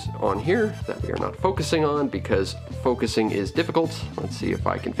Honor games on here that we are not focusing on because focusing is difficult. Let's see if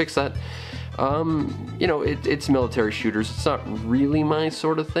I can fix that. You know, it's military shooters. It's not really my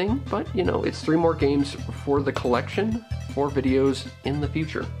sort of thing, but you know, it's 3 more games for the collection for videos in the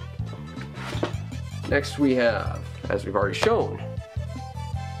future. Next we have, as we've already shown,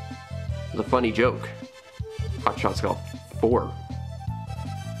 the funny joke, Hot Shots Golf 4.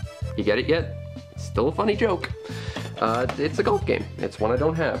 You get it yet? It's still a funny joke. It's a golf game. It's one I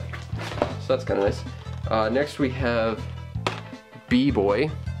don't have, so that's kind of nice. Next we have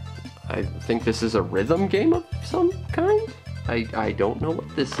B-Boy. I think this is a rhythm game of some kind? I don't know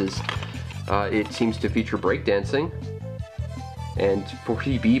what this is. It seems to feature breakdancing and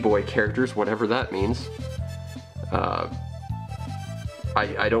 40 B-Boy characters, whatever that means.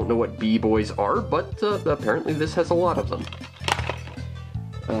 I don't know what B-Boys are, but apparently this has a lot of them.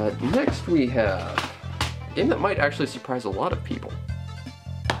 Next we have a game that might actually surprise a lot of people.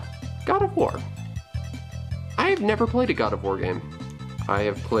 God of War. I have never played a God of War game. I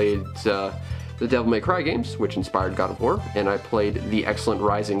have played the Devil May Cry games, which inspired God of War, and I played the excellent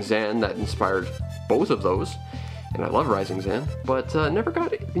Rising Zan that inspired both of those, and I love Rising Zan, but never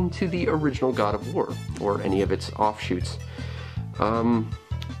got into the original God of War, or any of its offshoots. I'm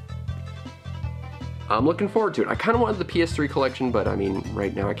looking forward to it. I kind of wanted the PS3 collection, but I mean,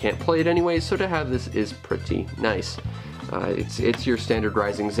 right now I can't play it anyway, so to have this is pretty nice. It's your standard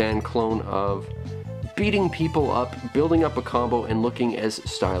Rising Zan clone of beating people up, building up a combo, and looking as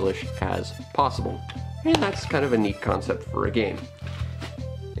stylish as possible. And that's kind of a neat concept for a game.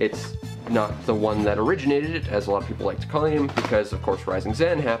 It's not the one that originated it, as a lot of people like to claim, because of course Rising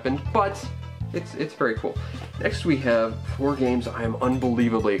Zan happened, but it's very cool. Next we have 4 games I am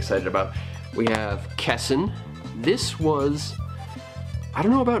unbelievably excited about. We have Kessen. This was, I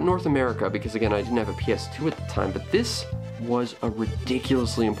don't know about North America, because again I didn't have a PS2 at the time, but this was a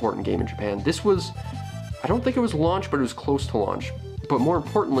ridiculously important game in Japan. This was, I don't think it was launch, but it was close to launch. But more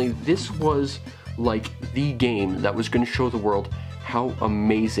importantly, this was like the game that was going to show the world how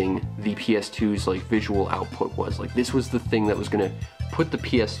amazing the PS2's like visual output was. Like this was the thing that was going to put the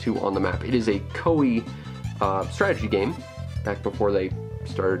PS2 on the map. It is a Koei strategy game, back before they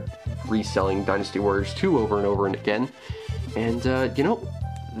started reselling Dynasty Warriors 2 over and over and again. And you know,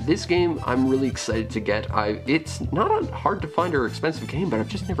 this game I'm really excited to get. It's not a hard to find or expensive game, but I've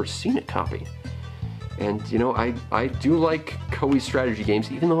just never seen a copy. And you know, I do like Koei strategy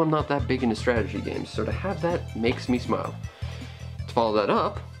games, even though I'm not that big into strategy games, so to have that makes me smile. To follow that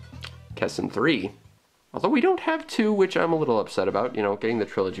up, Kessen 3. Although we don't have 2, which I'm a little upset about. You know, getting the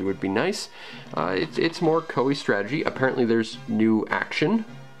trilogy would be nice. It's more Koei strategy. Apparently there's new action,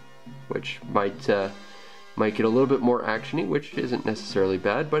 which might get a little bit more actiony, which isn't necessarily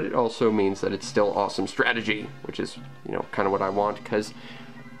bad, but it also means that it's still awesome strategy, which is, you know, kind of what I want, because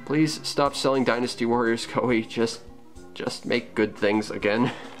please stop selling Dynasty Warriors, Koei. Just make good things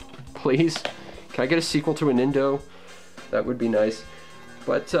again. Please. Can I get a sequel to a Nindo? That would be nice.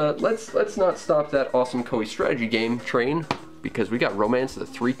 But let's not stop that awesome Koei strategy game train, because we got Romance of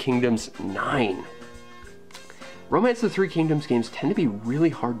the Three Kingdoms 9. Romance of the Three Kingdoms games tend to be really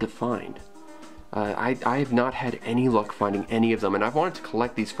hard to find. I have not had any luck finding any of them, and I've wanted to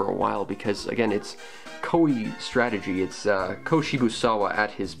collect these for a while because, again, it's Koei strategy. It's Ko Shibusawa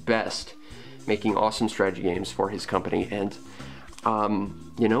at his best, making awesome strategy games for his company, and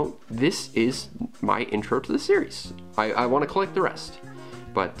you know, this is my intro to the series. I want to collect the rest,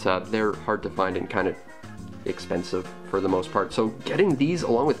 but they're hard to find and kind of expensive for the most part. So getting these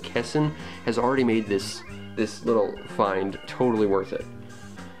along with Kessen has already made this little find totally worth it.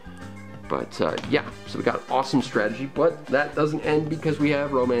 But yeah, so we got awesome strategy, but that doesn't end because we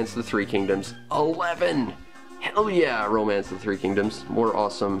have Romance of the Three Kingdoms 11. Hell yeah, Romance of the Three Kingdoms. More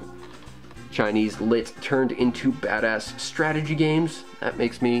awesome Chinese lit turned into badass strategy games. That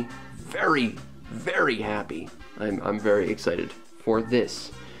makes me very, very happy. I'm very excited for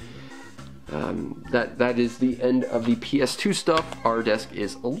this. That is the end of the PS2 stuff. Our desk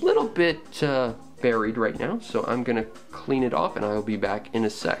is a little bit buried right now, so I'm gonna clean it off and I'll be back in a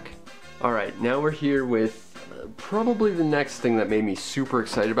sec. Alright, now we're here with probably the next thing that made me super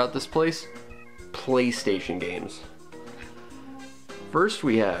excited about this place. PlayStation games. First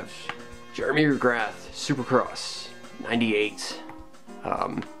we have Jeremy McGrath Supercross 98.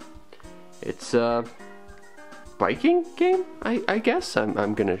 It's a biking game, I guess.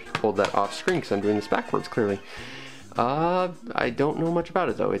 I'm gonna hold that off screen because I'm doing this backwards clearly. I don't know much about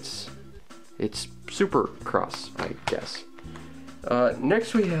it though. It's Supercross, I guess.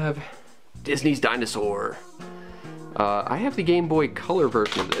 Next we have Disney's Dinosaur. I have the Game Boy Color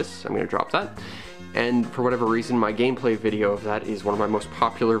version of this. I'm gonna drop that. And for whatever reason, my gameplay video of that is one of my most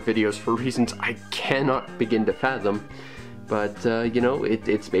popular videos for reasons I cannot begin to fathom. But, you know,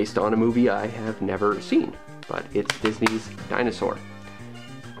 it's based on a movie I have never seen. But it's Disney's Dinosaur.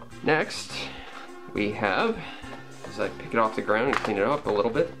 Next, we have, as I pick it off the ground and clean it up a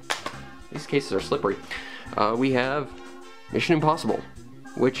little bit, these cases are slippery, we have Mission Impossible,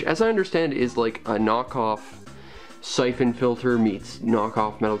 which, as I understand, is like a knockoff Siphon Filter meets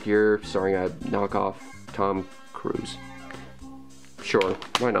knockoff Metal Gear, starring a knockoff Tom Cruise. Sure,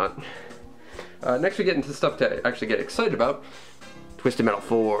 why not? Next we get into stuff to actually get excited about. Twisted Metal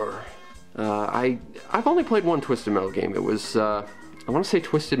 4. I've only played one Twisted Metal game. It was, I want to say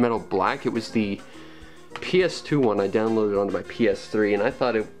Twisted Metal Black. It was the PS2 one I downloaded onto my PS3, and I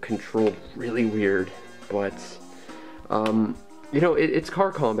thought it controlled really weird, but, you know, it's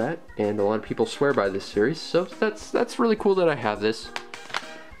car combat, and a lot of people swear by this series, so that's really cool that I have this.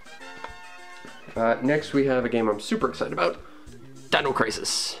 Next we have a game I'm super excited about. Dino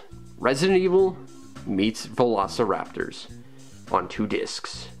Crisis. Resident Evil meets Velociraptors on 2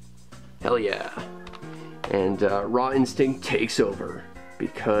 discs. Hell yeah. And Raw Instinct takes over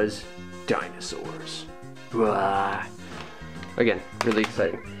because dinosaurs. Blah. Again, really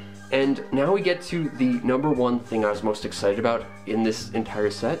exciting. And now we get to the #1 thing I was most excited about in this entire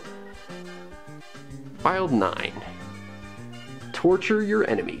set. Wild 9. Torture Your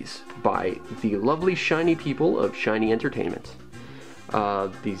Enemies by the lovely shiny people of Shiny Entertainment.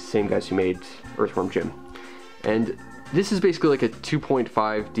 These same guys who made Earthworm Jim. And this is basically like a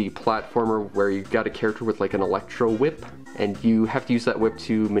 2.5D platformer where you've got a character with like an electro whip, and you have to use that whip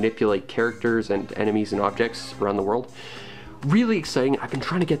to manipulate characters and enemies and objects around the world. Really exciting. I've been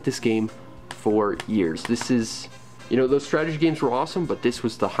trying to get this game for years. This is, you know, those strategy games were awesome, but this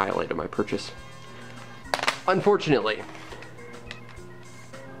was the highlight of my purchase. Unfortunately,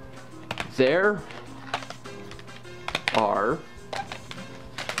 there are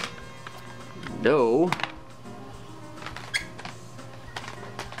no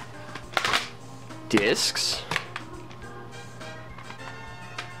discs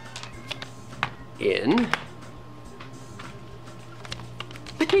in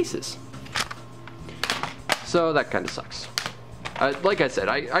the cases. So that kind of sucks. Like I said,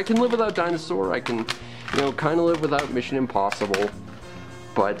 I can live without Dinosaur. I can, you know, kind of live without Mission Impossible.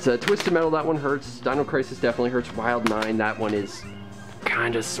 But Twisted Metal, that one hurts. Dino Crisis definitely hurts. Wild 9, that one is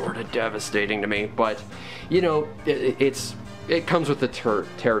kind of sort of devastating to me. But, you know, it comes with the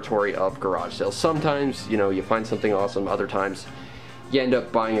territory of garage sales. Sometimes, you know, you find something awesome. Other times, you end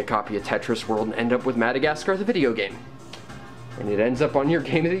up buying a copy of Tetris World and end up with Madagascar the video game. And it ends up on your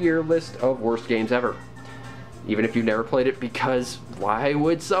Game of the Year list of worst games ever. Even if you've never played it, because why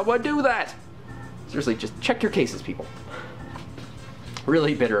would someone do that? Seriously, just check your cases, people.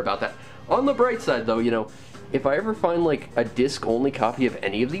 Really bitter about that. On the bright side, though, you know, if I ever find, like, a disc-only copy of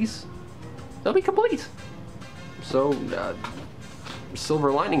any of these, they'll be complete. So,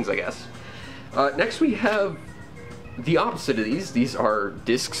 silver linings, I guess. Next we have the opposite of these. These are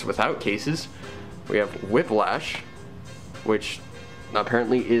discs without cases. We have Whiplash, which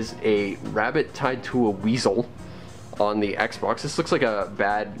apparently is a rabbit tied to a weasel on the Xbox. This looks like a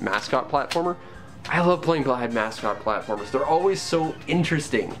bad mascot platformer. I love playing bad mascot platformers. They're always so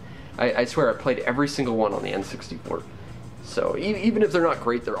interesting. I swear I played every single one on the N64. So even if they're not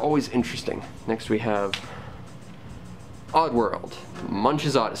great, they're always interesting. Next we have Oddworld,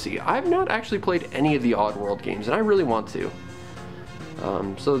 Munch's Odyssey. I've not actually played any of the Oddworld games, and I really want to.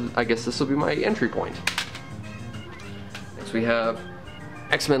 So I guess this will be my entry point. Next we have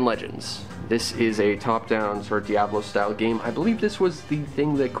X-Men Legends. This is a top-down sort of Diablo-style game. I believe this was the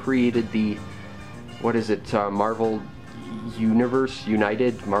thing that created the, what is it, Marvel Universe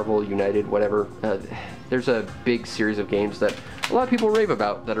United, Marvel United, whatever. There's a big series of games that a lot of people rave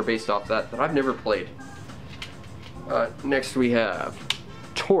about that are based off that I've never played. Next we have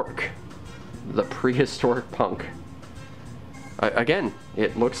Torque, the prehistoric punk. Again,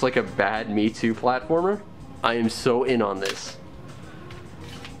 it looks like a bad Me Too platformer. I am so in on this.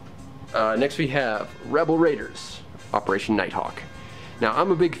 Next we have Rebel Raiders, Operation Nighthawk. Now,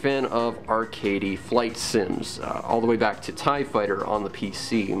 I'm a big fan of arcadey flight sims, all the way back to TIE Fighter on the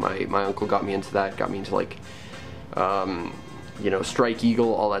PC. My uncle got me into that, got me into like, you know, Strike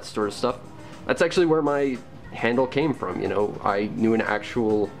Eagle, all that sort of stuff. That's actually where my handle came from, you know. I knew an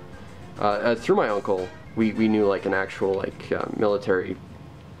actual, through my uncle, we knew like an actual like military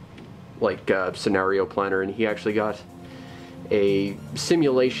like scenario planner, and he actually got a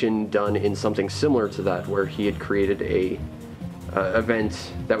simulation done in something similar to that, where he had created a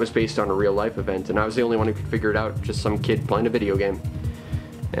event that was based on a real life event, and I was the only one who could figure it out, just some kid playing a video game.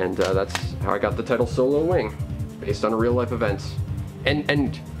 And that's how I got the title Solo Wing, based on a real life event.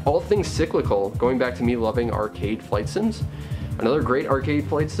 And all things cyclical, going back to me loving arcade flight sims, another great arcade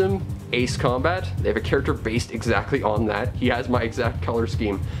flight sim, Ace Combat. They have a character based exactly on that. He has my exact color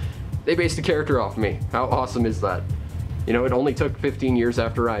scheme. They based a character off me. How awesome is that? You know, it only took 15 years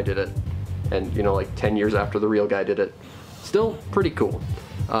after I did it, and you know, like 10 years after the real guy did it. Still pretty cool.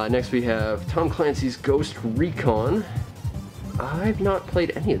 Next we have Tom Clancy's Ghost Recon. I've not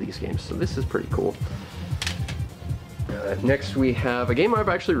played any of these games, so this is pretty cool. Next we have a game I've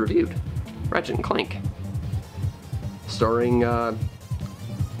actually reviewed, Ratchet & Clank, starring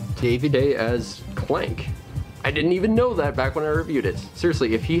David Day as Clank. I didn't even know that back when I reviewed it.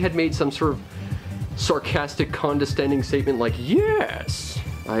 Seriously, if he had made some sort of sarcastic, condescending statement like, yes,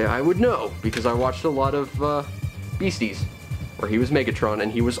 I would know, because I watched a lot of Beasties, where he was Megatron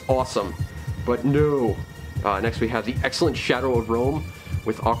and he was awesome. But no. Next we have the excellent Shadow of Rome,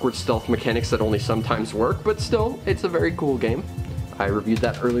 with awkward stealth mechanics that only sometimes work, but still, it's a very cool game. I reviewed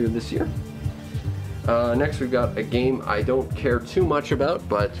that earlier this year. Next we've got a game I don't care too much about,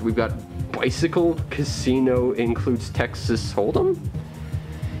 but we've got Bicycle Casino Includes Texas Hold'em.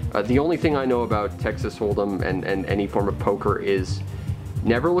 The only thing I know about Texas Hold'em and any form of poker is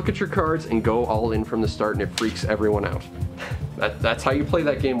never look at your cards and go all in from the start, and it freaks everyone out. That's how you play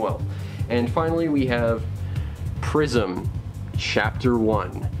that game well. And finally we have Prism Chapter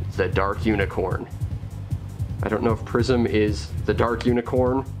 1, The Dark Unicorn. I don't know if Prism is the Dark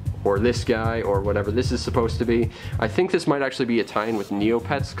Unicorn, or this guy, or whatever this is supposed to be. I think this might actually be a tie-in with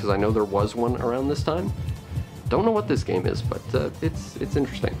Neopets, because I know there was one around this time. Don't know what this game is, but it's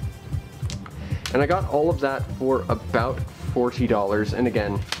interesting. And I got all of that for about $40, and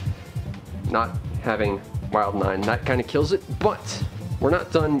again, not having Wild 9, that kind of kills it, but we're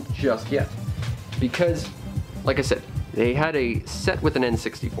not done just yet. Because, like I said, they had a set with an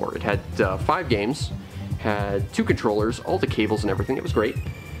N64. It had 5 games, had 2 controllers, all the cables and everything. It was great.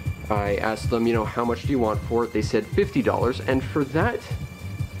 I asked them, you know, how much do you want for it? They said $50, and for that,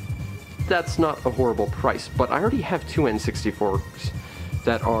 that's not a horrible price. But I already have 2 N64s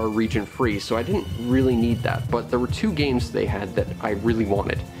that are region free, so I didn't really need that. But there were 2 games they had that I really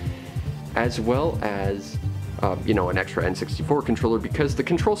wanted, as well as, you know, an extra N64 controller, because the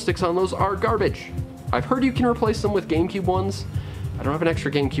control sticks on those are garbage. I've heard you can replace them with GameCube ones. I don't have an extra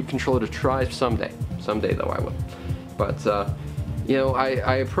GameCube controller to try someday. Someday, though, I will. But, you know,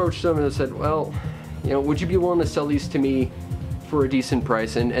 I approached them and I said, well, you know, would you be willing to sell these to me for a decent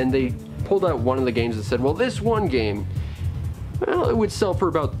price? And they pulled out one of the games and said, well, this one game, well, it would sell for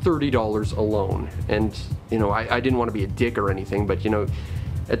about $30 alone. And, you know, I didn't want to be a dick or anything, but, you know,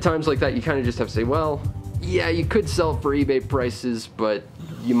 at times like that, you kind of just have to say, well, yeah, you could sell it for eBay prices, but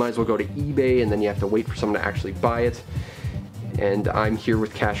you might as well go to eBay, and then you have to wait for someone to actually buy it. And I'm here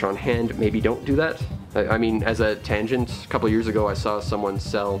with cash on hand. Maybe don't do that. I mean, as a tangent, a couple years ago I saw someone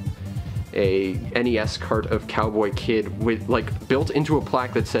sell a NES cart of Cowboy Kid with, like, built into a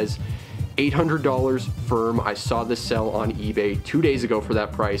plaque that says $800 firm. I saw this sell on eBay 2 days ago for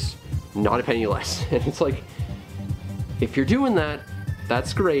that price, not a penny less. And it's like, if you're doing that,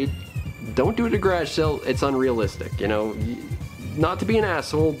 that's great. Don't do it at a garage sale. It's unrealistic, you know. Not to be an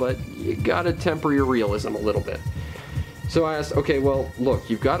asshole, but you gotta temper your realism a little bit. So I asked, okay, well, look,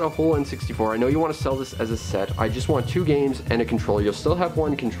 you've got a whole N64. I know you want to sell this as a set. I just want 2 games and a controller. You'll still have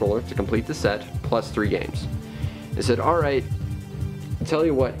 1 controller to complete the set, plus 3 games. They said, all right, I'll tell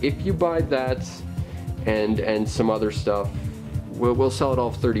you what, if you buy that and some other stuff, we'll sell it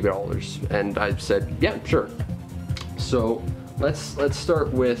all for $30. And I said, yeah, sure. So let's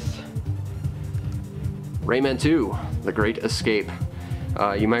start with Rayman 2, The Great Escape.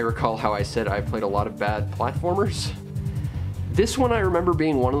 You might recall how I said I played a lot of bad platformers. This one I remember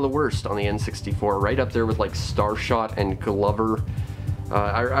being one of the worst on the N64, right up there with like Starshot and Glover.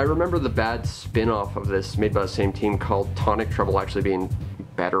 I remember the bad spin-off of this made by the same team called Tonic Trouble actually being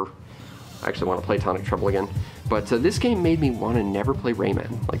better. I actually want to play Tonic Trouble again. But this game made me want to never play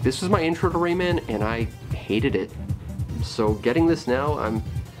Rayman. Like, this was my intro to Rayman and I hated it. So getting this now, I'm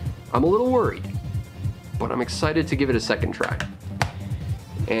a little worried, but I'm excited to give it a second try.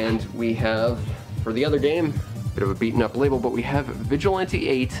 And we have, for the other game, a bit of a beaten up label, but we have Vigilante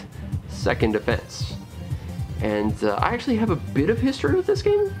 8 Second Offense. And I actually have a bit of history with this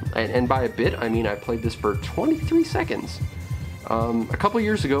game, and by a bit, I mean I played this for 23 seconds. A couple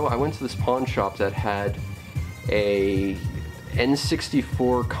years ago, I went to this pawn shop that had a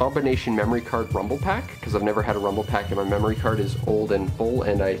N64 combination memory card rumble pack, because I've never had a rumble pack and my memory card is old and full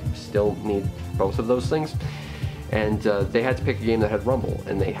and I still need both of those things. And they had to pick a game that had rumble,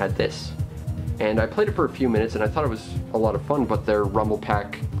 and they had this. And I played it for a few minutes and I thought it was a lot of fun, but their rumble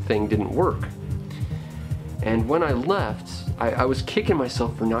pack thing didn't work. And when I left, I was kicking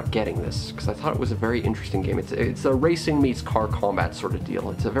myself for not getting this, because I thought it was a very interesting game. It's a racing meets car combat sort of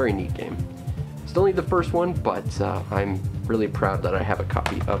deal. It's a very neat game. Still need the first one, but I'm really proud that I have a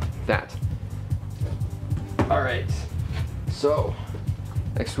copy of that. Alright, so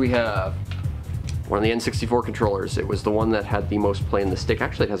next we have one of the N64 controllers. It was the one that had the most play in the stick.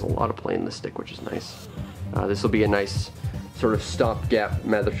 Actually, it has a lot of play in the stick, which is nice. This will be a nice sort of stopgap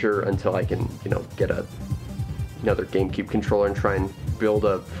measure until I can, you know, get another GameCube controller and try and build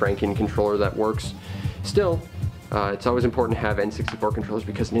a Franken controller that works. Still, it's always important to have N64 controllers,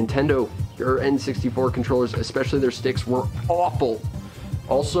 because Nintendo, your N64 controllers, especially their sticks, were awful.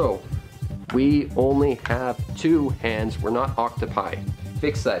 Also, we only have 2 hands. We're not octopi.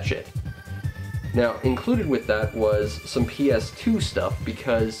 Fix that shit. Now, included with that was some PS2 stuff,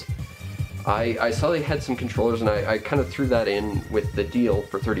 because I saw they had some controllers, and I kind of threw that in with the deal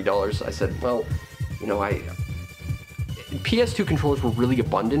for $30. I said, well, you know, PS2 controllers were really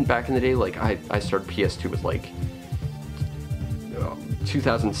abundant back in the day. Like, I started PS2 with like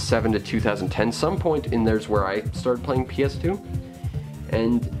 2007 to 2010, some point in there's where I started playing PS2.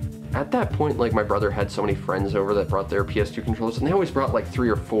 And at that point, like, my brother had so many friends over that brought their PS2 controllers, and they always brought like 3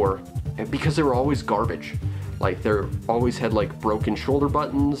 or 4, and because they were always garbage. Like, they always had like broken shoulder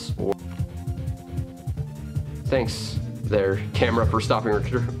buttons, or thanks their camera for stopping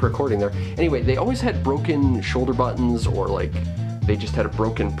recording there. Anyway, they always had broken shoulder buttons, or like they just had a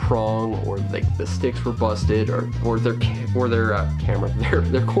broken prong, or like the sticks were busted, or their camera,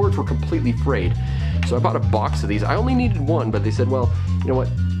 their cords were completely frayed. So I bought a box of these. I only needed one, but they said, well, you know what?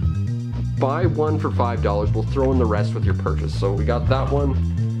 Buy one for $5. We'll throw in the rest with your purchase. So we got that one.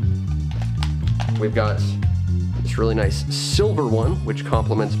 We've got this really nice silver one, which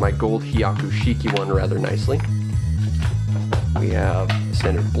complements my gold Hyaku Shiki one rather nicely. We have a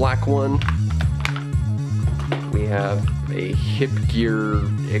standard black one. We have a Hip Gear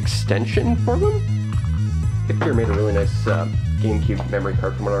extension for them. Hip Gear made a really nice GameCube memory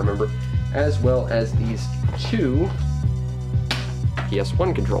card from what I remember, as well as these 2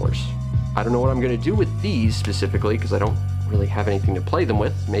 PS1 controllers. I don't know what I'm going to do with these specifically, because I don't really have anything to play them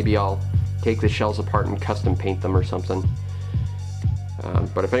with. Maybe I'll take the shells apart and custom paint them or something.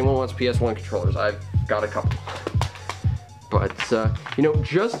 But if anyone wants PS1 controllers, I've got a couple. But, you know,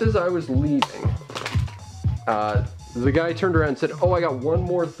 just as I was leaving, the guy turned around and said, oh, I got one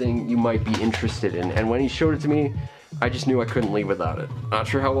more thing you might be interested in. And when he showed it to me, I just knew I couldn't leave without it. Not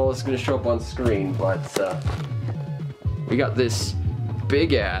sure how well it's going to show up on screen, but we got this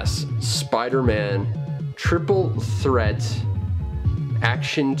big-ass Spider-Man triple threat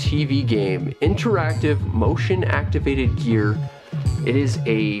action TV game, interactive motion-activated gear. It is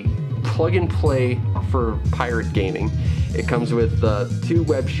a plug-and-play for pirate gaming. It comes with 2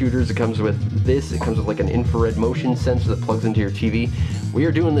 web shooters, it comes with this, it comes with like an infrared motion sensor that plugs into your TV. We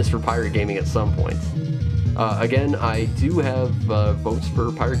are doing this for pirate gaming at some point. Again, I do have votes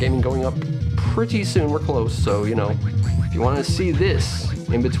for pirate gaming going up pretty soon. We're close, so, you know, if you want to see this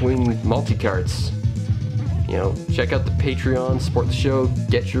in between multi-carts, you know, check out the Patreon, support the show,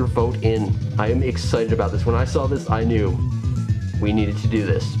 get your vote in. I am excited about this. When I saw this, I knew we needed to do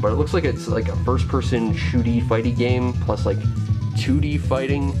this. But it looks like it's like a first-person shooty fighty game, plus like 2D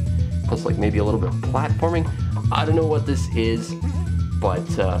fighting, plus like maybe a little bit of platforming. I don't know what this is, but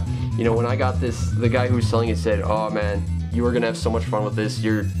you know, when I got this, the guy who was selling it said, oh man, you are gonna have so much fun with this.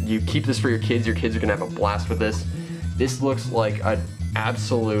 You keep this for your kids are gonna have a blast with this. This looks like an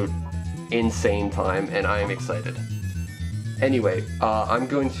absolute insane time, and I am excited. Anyway, I'm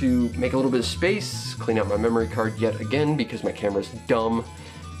going to make a little bit of space, clean out my memory card yet again because my camera's dumb,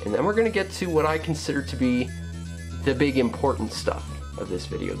 and then we're going to get to what I consider to be the big important stuff of this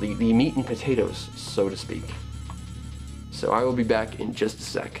video, the meat and potatoes, so to speak. So I will be back in just a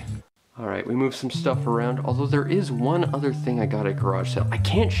sec. Alright, we moved some stuff around, although there is one other thing I got at garage sale. I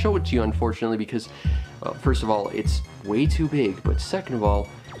can't show it to you, unfortunately, because, well, first of all, it's way too big, but second of all,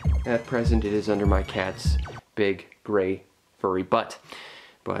 at present it is under my cat's big, gray, furry butt.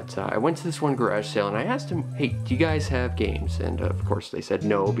 But I went to this one garage sale and I asked him, hey, do you guys have games? And of course they said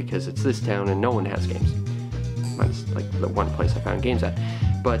no, because it's this town and no one has games. Mine's like the one place I found games at.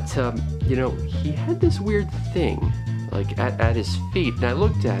 But, you know, he had this weird thing, like at his feet, and I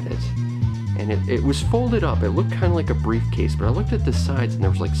looked at it, and it was folded up. It looked kind of like a briefcase, but I looked at the sides and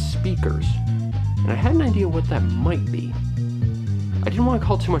there was like speakers. And I had an idea what that might be. I didn't want to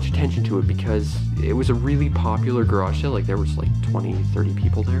call too much attention to it because it was a really popular garage sale, like there was like 20, 30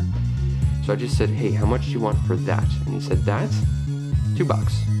 people there. So I just said, hey, how much do you want for that? And he said, that?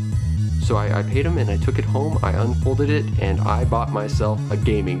 $2. So I paid him and I took it home, I unfolded it, and I bought myself a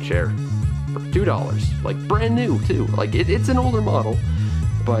gaming chair for $2. Like brand new too. Like it's an older model,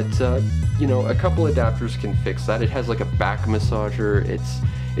 but you know, a couple adapters can fix that. It has like a back massager.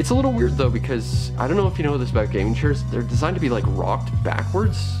 It's a little weird though, because I don't know if you know this about gaming chairs. They're designed to be like rocked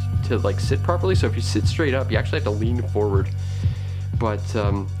backwards to like sit properly. So if you sit straight up, you actually have to lean forward. But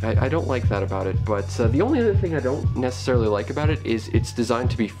I don't like that about it. But the only other thing I don't necessarily like about it is it's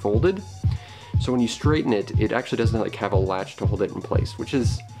designed to be folded. So when you straighten it, it actually doesn't like have a latch to hold it in place, which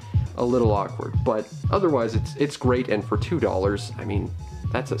is a little awkward. But otherwise, it's great. And for $2, I mean,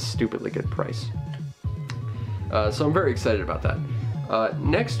 that's a stupidly good price. So I'm very excited about that.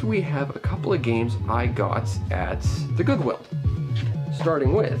 Next we have a couple of games I got at the Goodwill,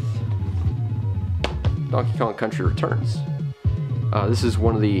 starting with Donkey Kong Country Returns. This is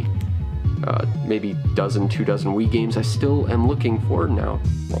one of the maybe two dozen Wii games I still am looking for now.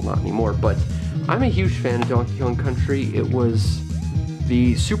 Well, not anymore, but I'm a huge fan of Donkey Kong Country. It was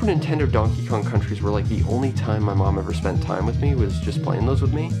the Super Nintendo Donkey Kong Countries were like the only time my mom ever spent time with me, was just playing those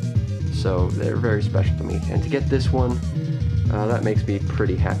with me. So they're very special to me. And to get this one, that makes me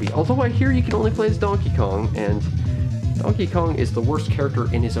pretty happy. Although I hear you can only play as Donkey Kong, and Donkey Kong is the worst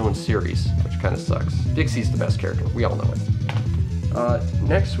character in his own series, which kind of sucks. Dixie's the best character, we all know it.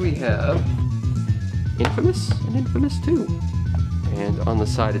 Next we have Infamous and Infamous 2. And on the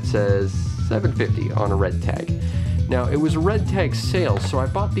side it says $7.50 on a red tag. Now it was a red tag sale, so I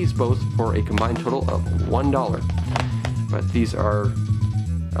bought these both for a combined total of $1. But these are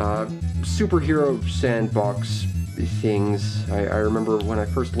superhero sandbox things. I remember when I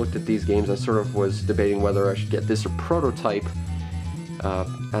first looked at these games, I sort of was debating whether I should get this or Prototype. Out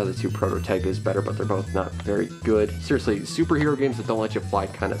of the two, Prototype is better, but they're both not very good. Seriously, superhero games that don't let you fly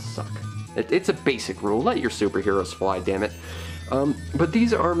kind of suck. It's a basic rule, let your superheroes fly, damn it. But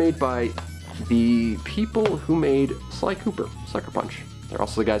these are made by the people who made Sly Cooper, Sucker Punch. They're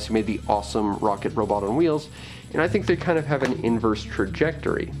also the guys who made the awesome Rocket Robot on Wheels, and I think they kind of have an inverse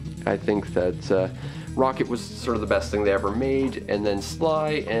trajectory. I think that Rocket was sort of the best thing they ever made, and then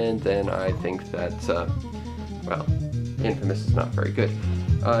Sly, and then I think that, well, Infamous is not very good.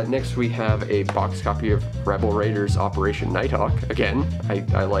 Next we have a box copy of Rebel Raiders Operation Nighthawk. Again,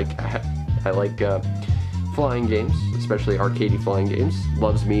 I like flying games, especially arcadey flying games.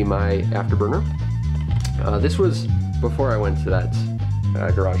 Loves me my Afterburner. This was before I went to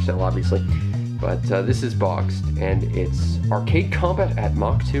that garage sale, obviously. But this is boxed, and it's arcade combat at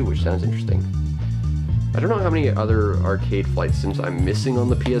Mach 2, which sounds interesting. I don't know how many other arcade flight sims I'm missing on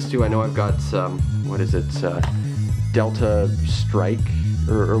the PS2. I know I've got, what is it, Delta Strike,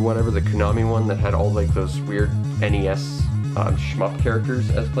 or whatever, the Konami one that had all like those weird NES shmup characters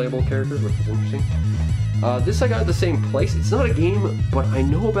as playable characters, which is interesting. This I got at the same place. It's not a game, but I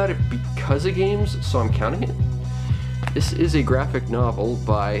know about it because of games, so I'm counting it. This is a graphic novel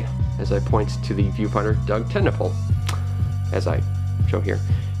by, as I point to the viewfinder, Doug Tennapel, as I show here.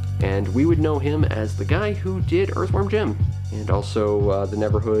 And we would know him as the guy who did Earthworm Jim, and also the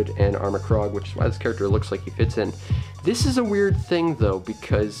Neverhood and Armacrog, which is why this character looks like he fits in. This is a weird thing, though,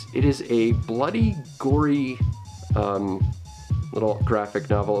 because it is a bloody, gory little graphic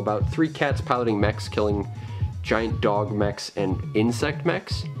novel about 3 cats piloting mechs, killing giant dog mechs and insect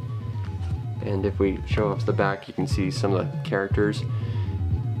mechs. And if we show off the back, you can see some of the characters.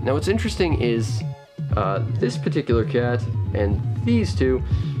 Now what's interesting is this particular cat and these two,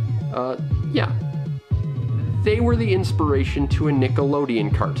 yeah, they were the inspiration to a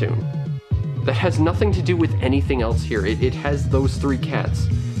Nickelodeon cartoon that has nothing to do with anything else here. It has those 3 cats,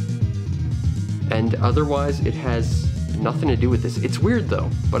 and otherwise it has nothing to do with this. It's weird though,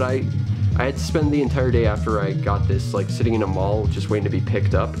 but I had to spend the entire day after I got this like sitting in a mall just waiting to be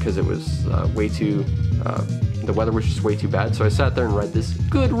picked up because it was way too, the weather was just way too bad. So I sat there and read this.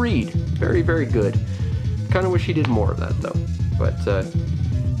 Good read. Very, very good. Kind of wish he did more of that though. But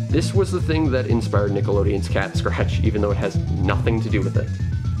this was the thing that inspired Nickelodeon's Cat Scratch, even though it has nothing to do with it.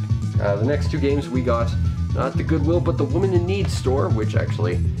 The next 2 games we got, not the Goodwill, but the Woman in Need store, which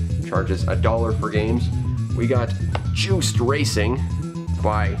actually charges $1 for games. We got Juiced Racing.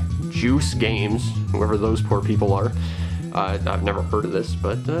 by Juice Games, whoever those poor people are. I've never heard of this,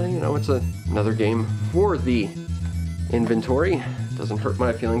 but you know, it's another game for the inventory. Doesn't hurt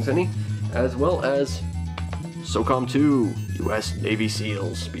my feelings any. As well as SOCOM 2, US Navy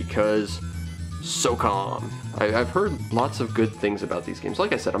SEALs, because SOCOM. I've heard lots of good things about these games.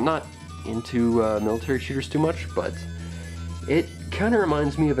 Like I said, I'm not into military shooters too much, but it kind of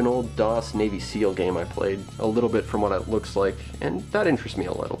reminds me of an old DOS Navy SEAL game I played a little bit from what it looks like, and that interests me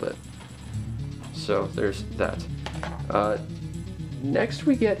a little bit. So there's that. Next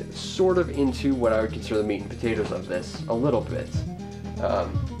we get sort of into what I would consider the meat and potatoes of this, a little bit.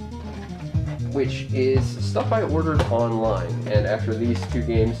 Which is stuff I ordered online, and after these two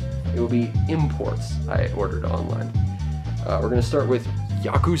games, it will be imports I ordered online. We're going to start with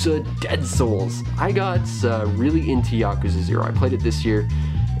Yakuza Dead Souls. I got really into Yakuza 0. I played it this year,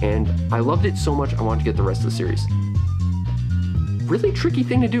 and I loved it so much I wanted to get the rest of the series. Really tricky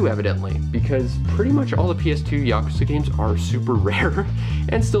thing to do, evidently, because pretty much all the PS2 Yakuza games are super rare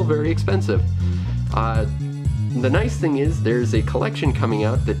and still very expensive. The nice thing is there's a collection coming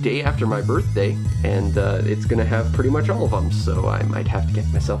out the day after my birthday, and it's going to have pretty much all of them, so I might have to get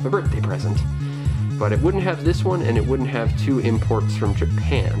myself a birthday present. But it wouldn't have this one, and it wouldn't have two imports from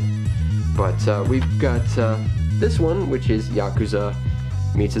Japan. But we've got this one, which is Yakuza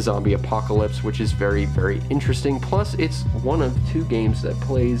meets a zombie apocalypse, which is very, very interesting. Plus, it's one of two games that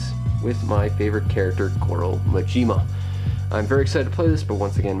plays with my favorite character, Goro Majima. I'm very excited to play this, but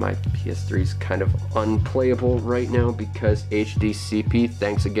once again, my PS3 is kind of unplayable right now because HDCP,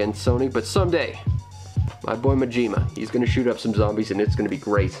 thanks again Sony, but someday, my boy Majima, he's going to shoot up some zombies and it's going to be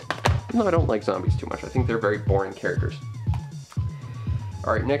great. No, I don't like zombies too much. I think they're very boring characters.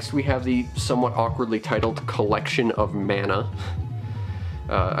 Alright, next we have the somewhat awkwardly titled Collection of Mana.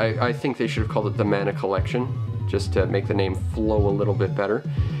 I think they should have called it the Mana Collection, just to make the name flow a little bit better.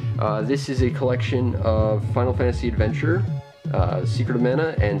 This is a collection of Final Fantasy Adventure, Secret of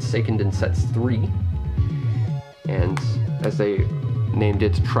Mana, and Seiken Densetsu 3. And as they named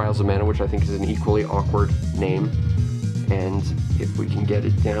it, Trials of Mana, which I think is an equally awkward name. And if we can get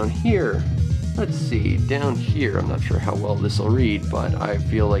it down here, let's see, down here, I'm not sure how well this will read, but I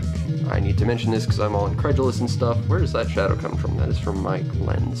feel like I need to mention this because I'm all incredulous and stuff. Where does that shadow come from? That is from my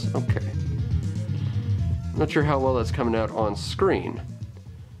lens. Okay. Not sure how well that's coming out on screen,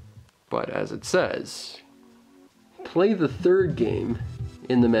 but as it says, play the third game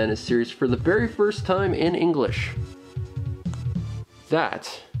in the Mana series for the very first time in English.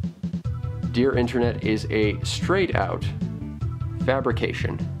 That, dear internet, is a straight out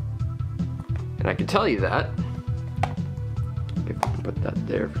fabrication. And I can tell you that, if I can put that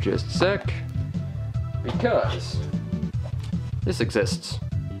there for just a sec, because this exists.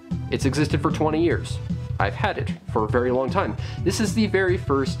 It's existed for 20 years. I've had it for a very long time. This is the very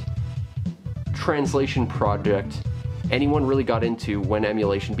first translation project anyone really got into when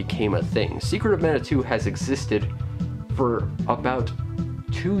emulation became a thing. Secret of Mana 2 has existed for about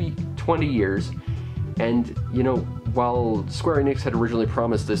 20 years, and you know, while Square Enix had originally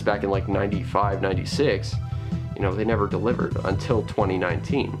promised this back in like 95, 96, you know, they never delivered until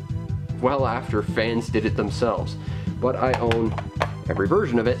 2019. Well after fans did it themselves. But I own every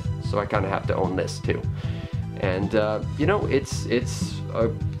version of it, so I kind of have to own this too. And you know, it's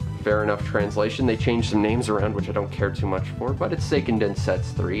a fair enough translation. They changed some names around, which I don't care too much for, but it's Seiken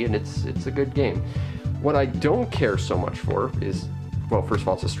Densetsu 3, and it's a good game. What I don't care so much for is, well, first of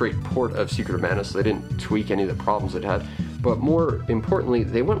all, it's a straight port of Secret of Mana, so they didn't tweak any of the problems it had. But more importantly,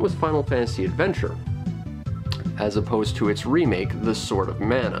 they went with Final Fantasy Adventure, as opposed to its remake, The Sword of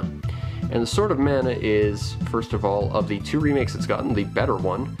Mana. And The Sword of Mana is, first of all, of the two remakes it's gotten, the better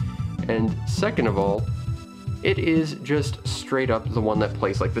one. And second of all, it is just straight up the one that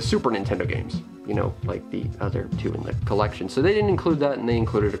plays like the Super Nintendo games, you know, like the other two in the collection. So they didn't include that, and they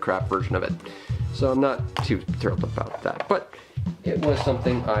included a crap version of it. So I'm not too thrilled about that, but it was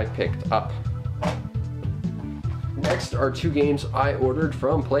something I picked up. Next are two games I ordered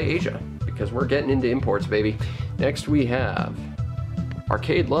from PlayAsia, because we're getting into imports, baby. Next we have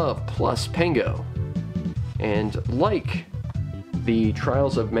Arcade Love plus Pengo. And like the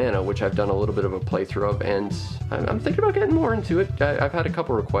Trials of Mana, which I've done a little bit of a playthrough of, and I'm thinking about getting more into it. I've had a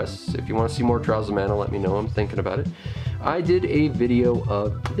couple requests. If you want to see more Trials of Mana, let me know. I'm thinking about it. I did a video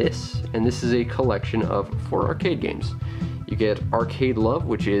of this, and this is a collection of 4 arcade games. You get Arcade Love,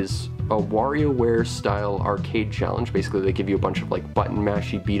 which is a WarioWare style arcade challenge. Basically, they give you a bunch of like button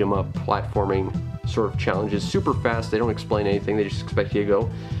mashy, beat 'em up, platforming sort of challenges. Super fast. They don't explain anything. They just expect you to go.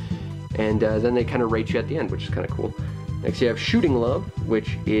 And then they kind of rate you at the end, which is kind of cool. Next you have Shooting Love,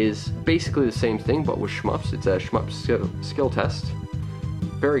 which is basically the same thing, but with shmups. It's a shmup skill test.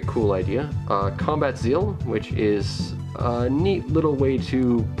 very cool idea. Combat Zeal, which is a neat little way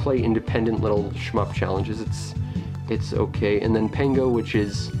to play independent little shmup challenges. It's okay. And then Pengo, which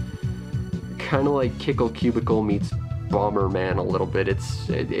is kind of like Kickle Cubicle meets Bomberman a little bit.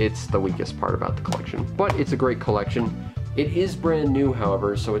 It's the weakest part about the collection, but it's a great collection. It is brand new,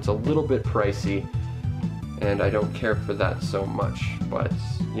 however, so it's a little bit pricey, and I don't care for that so much. But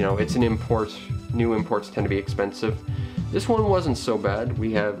you know, it's an import. New imports tend to be expensive. This one wasn't so bad.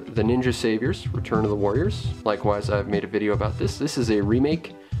 We have the Ninja Saviors, Return of the Warriors. Likewise, I've made a video about this. This is a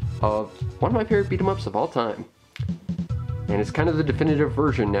remake of one of my favorite beat-em-ups of all time. And it's kind of the definitive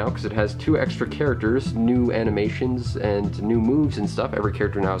version now because it has 2 extra characters, new animations, and new moves and stuff. Every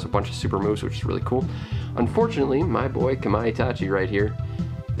character now has a bunch of super moves, which is really cool. Unfortunately, my boy Kamai Itachi right here,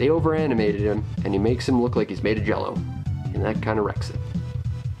 they over-animated him, and he makes him look like he's made of jello. And that kind of wrecks it.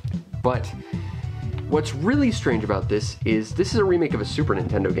 But what's really strange about this is a remake of a Super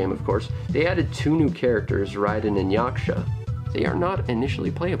Nintendo game, of course. They added 2 new characters, Raiden and Yaksha. They are not initially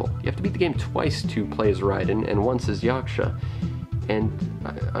playable. You have to beat the game twice to play as Raiden and once as Yaksha. And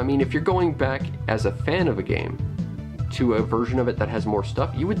I mean, if you're going back as a fan of a game to a version of it that has more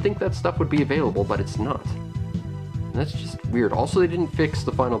stuff, you would think that stuff would be available, but it's not. And that's just weird. Also, they didn't fix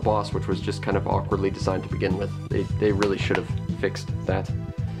the final boss, which was just kind of awkwardly designed to begin with. They really should have fixed that.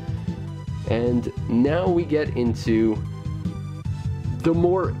 And now we get into the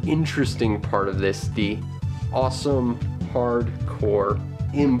more interesting part of this, the awesome hardcore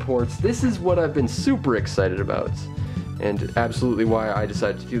imports. This is what I've been super excited about, and absolutely why I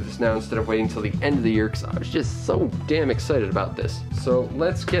decided to do this now instead of waiting until the end of the year, because I was just so damn excited about this. So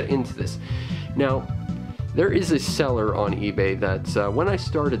let's get into this. Now, there is a seller on eBay that when I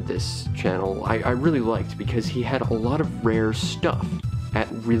started this channel, I really liked because he had a lot of rare stuff at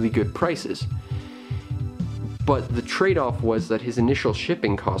really good prices. But the trade-off was that his initial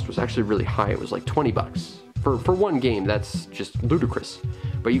shipping cost was actually really high. It was like 20 bucks. For one game, that's just ludicrous.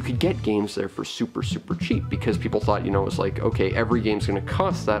 But you could get games there for super, super cheap because people thought, you know, it was like, okay, every game's gonna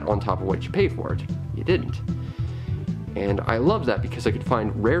cost that on top of what you pay for it. You didn't. And I love that because I could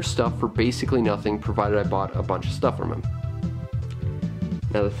find rare stuff for basically nothing, provided I bought a bunch of stuff from him.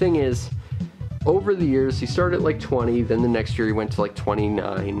 Now the thing is, over the years, he started at like 20, then the next year he went to like 29,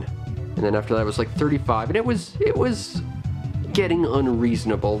 and then after that it was like 35, and it was getting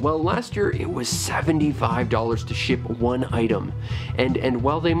unreasonable. Well, last year it was $75 to ship one item, and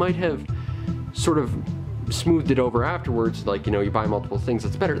while they might have sort of smoothed it over afterwards, like, you know, you buy multiple things,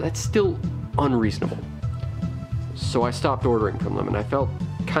 that's better, that's still unreasonable. So I stopped ordering from them, and I felt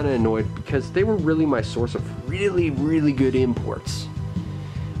kind of annoyed because they were really my source of really, really good imports.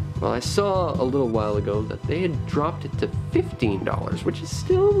 Well, I saw a little while ago that they had dropped it to $15, which is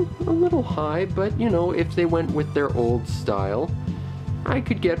still a little high, but you know, if they went with their old style, I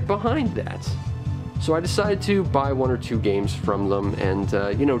could get behind that. So I decided to buy 1 or 2 games from them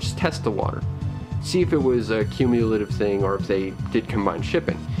and, you know, just test the water. See if it was a cumulative thing or if they did combine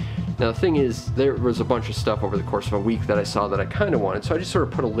shipping. Now the thing is, there was a bunch of stuff over the course of a week that I saw that I kind of wanted, so I just sort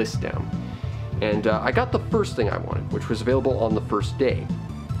of put a list down. And I got the first thing I wanted, which was available on the first day.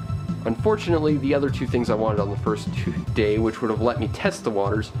 Unfortunately, the other 2 things I wanted on the first day, which would have let me test the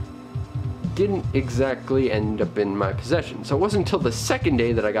waters, didn't exactly end up in my possession. So it wasn't until the second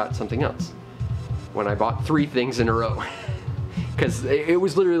day that I got something else, when I bought 3 things in a row. Because it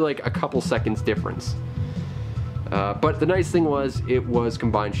was literally like a couple seconds difference. But the nice thing was, it was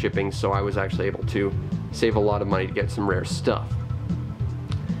combined shipping, so I was actually able to save a lot of money to get some rare stuff.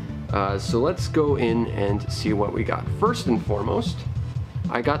 So let's go in and see what we got. First and foremost,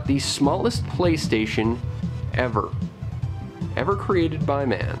 I got the smallest PlayStation ever created by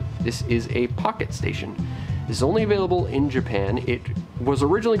man. This is a Pocket Station. This is only available in Japan. It was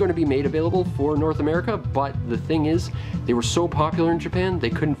originally going to be made available for North America, but the thing is, they were so popular in Japan, they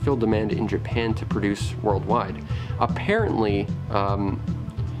couldn't fill demand in Japan to produce worldwide. Apparently,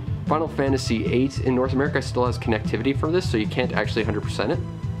 Final Fantasy VIII in North America still has connectivity for this, so you can't actually 100% it,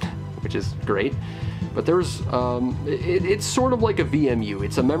 which is great. But there's, it's sort of like a VMU.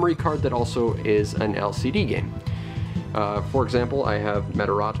 It's a memory card that also is an LCD game. For example, I have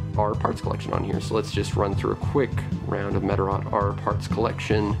Medarot R Parts Collection on here, so let's just run through a quick round of Medarot R Parts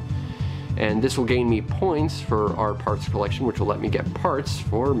Collection. And this will gain me points for R Parts Collection, which will let me get parts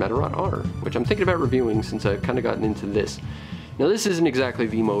for Medarot R, which I'm thinking about reviewing since I've kind of gotten into this. Now this isn't exactly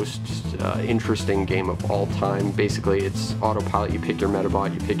the most interesting game of all time. Basically, it's autopilot. You pick your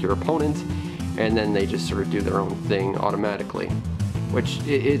Metabot, you pick your opponent, and then they just sort of do their own thing automatically. Which,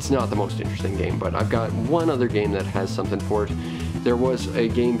 it's not the most interesting game, but I've got one other game that has something for it. There was a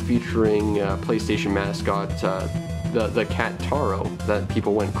game featuring PlayStation mascot the cat Taro that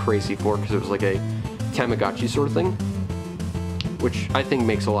people went crazy for because it was like a Tamagotchi sort of thing, which I think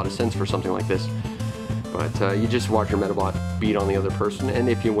makes a lot of sense for something like this. But you just watch your Metabot beat on the other person, and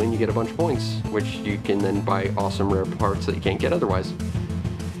if you win, you get a bunch of points, which you can then buy awesome rare parts that you can't get otherwise.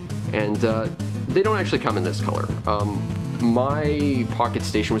 And they don't actually come in this color. My pocket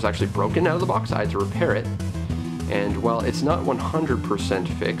station was actually broken out of the box. I had to repair it. And while it's not 100%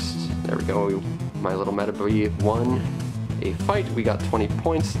 fixed, there we go, my little Metabot won a fight. We got 20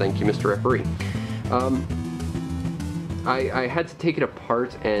 points. Thank you, Mr. Referee. I had to take it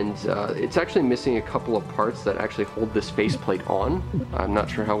apart, and it's actually missing a couple of parts that actually hold this faceplate on. I'm not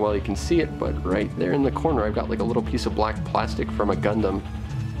sure how well you can see it, but right there in the corner I've got like a little piece of black plastic from a Gundam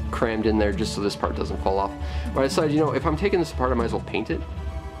crammed in there just so this part doesn't fall off. But I decided, you know, if I'm taking this apart, I might as well paint it.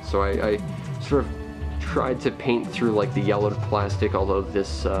 So I sort of tried to paint through like the yellowed plastic, although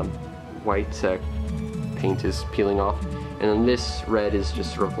this white paint is peeling off. And then this red is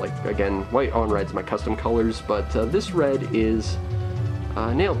just sort of like, again, white on red's my custom colors, but this red is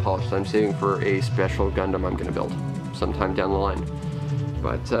nail polish that I'm saving for a special Gundam I'm going to build sometime down the line.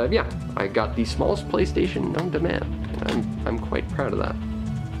 But yeah, I got the smallest PlayStation known to man, and I'm quite proud of that.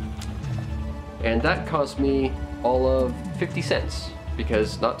 And that cost me all of 50 cents,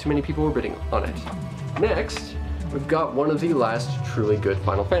 because not too many people were bidding on it. Next, we've got one of the last truly good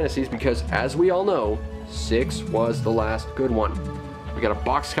Final Fantasies, because as we all know, 6 was the last good one. We got a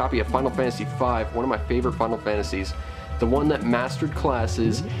box copy of Final Fantasy V, one of my favorite Final Fantasies, the one that mastered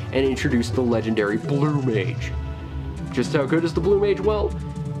classes and introduced the legendary Blue Mage. Just how good is the Blue Mage? Well,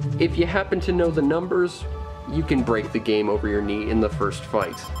 if you happen to know the numbers, you can break the game over your knee in the first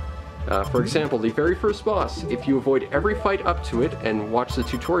fight. For example, the very first boss, if you avoid every fight up to it and watch the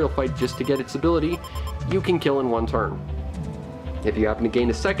tutorial fight just to get its ability, you can kill in one turn. If you happen to gain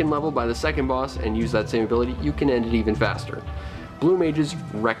a second level by the second boss and use that same ability, you can end it even faster. Blue Mages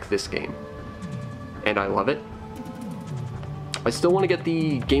wreck this game, and I love it. I still want to get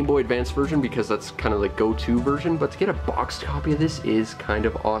the Game Boy Advance version because that's kind of the go-to version, but to get a boxed copy of this is kind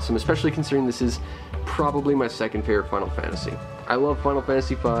of awesome, especially considering this is probably my second favorite Final Fantasy. I love Final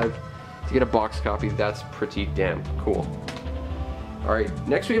Fantasy V. To get a boxed copy, that's pretty damn cool. Alright,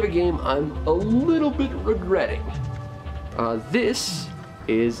 next we have a game I'm a little bit regretting. This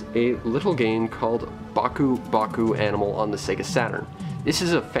is a little game called Baku Baku Animal on the Sega Saturn. This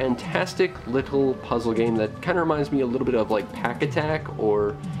is a fantastic little puzzle game that kind of reminds me a little bit of like Pack Attack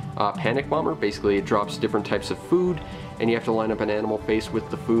or Panic Bomber. Basically, it drops different types of food, and you have to line up an animal face with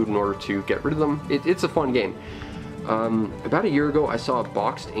the food in order to get rid of them. It's a fun game. About a year ago, I saw a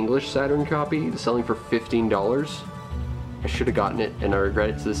boxed English Saturn copy selling for $15. I should have gotten it, and I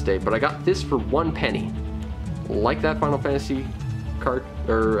regret it to this day, but I got this for 1 penny. Like that Final Fantasy card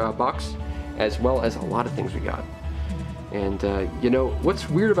or box, as well as a lot of things we got. And you know, what's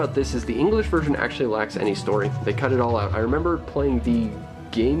weird about this is the English version actually lacks any story. They cut it all out. I remember playing the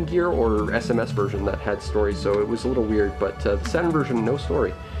Game Gear or SMS version that had stories, so it was a little weird, but the Saturn version, no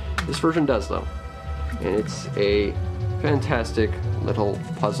story. This version does, though. And it's a fantastic little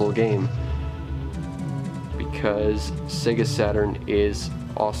puzzle game because Sega Saturn is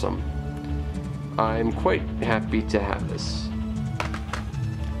awesome. I'm quite happy to have this.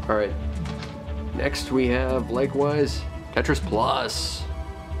 Alright, next we have, likewise, Tetris Plus.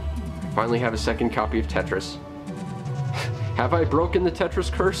 I finally have a second copy of Tetris. Have I broken the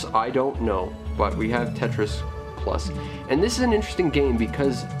Tetris curse? I don't know, but we have Tetris Plus. And this is an interesting game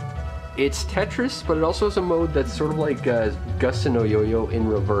because it's Tetris, but it also has a mode that's sort of like Gusta no Yo-Yo in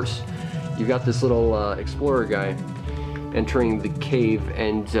reverse. You've got this little explorer guy entering the cave,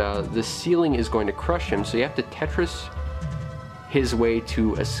 and the ceiling is going to crush him, so you have to Tetris his way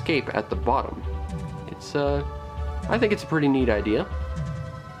to escape at the bottom. It's, I think it's a pretty neat idea.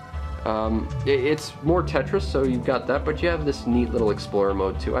 It's more Tetris, so you've got that, but you have this neat little explorer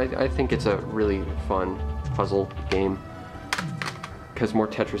mode too. I think it's a really fun puzzle game, because more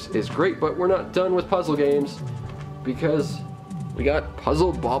Tetris is great, but we're not done with puzzle games, because we got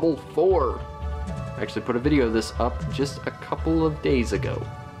Puzzle Bobble 4. I actually put a video of this up just a couple of days ago.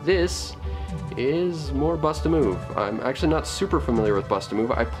 This is more Bust-A-Move. I'm actually not super familiar with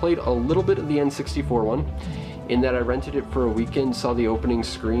Bust-A-Move. I played a little bit of the N64 one, in that I rented it for a weekend, saw the opening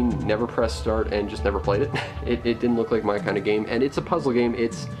screen, never pressed start, and just never played it. It didn't look like my kind of game, and it's a puzzle game.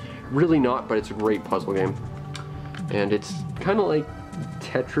 It's really not, but it's a great puzzle game. And it's kind of like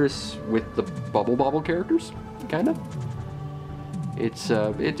Tetris with the Bubble Bobble characters, kind of.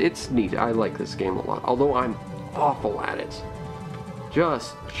 It's neat. I like this game a lot, although I'm awful at it.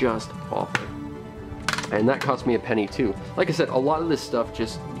 Just awful. And that cost me a penny too. Like I said, a lot of this stuff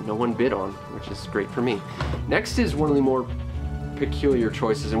just no one bid on, which is great for me. Next is one of the more peculiar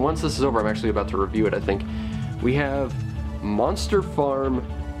choices, and once this is over, I'm actually about to review it, I think. We have Monster Farm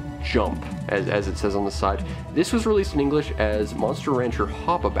Jump, as it says on the side. This was released in English as Monster Rancher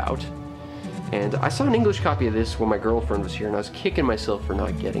Hop About, and I saw an English copy of this when my girlfriend was here, and I was kicking myself for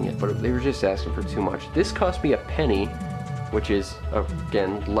not getting it, but they were just asking for too much. This cost me a penny, which is,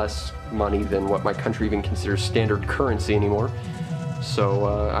 again, less money than what my country even considers standard currency anymore. So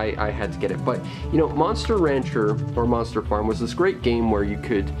I had to get it. But, you know, Monster Rancher, or Monster Farm, was this great game where you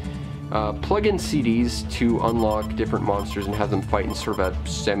could plug in CDs to unlock different monsters and have them fight in sort of a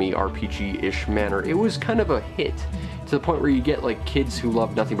semi-RPG-ish manner. It was kind of a hit, to the point where you get, like, kids who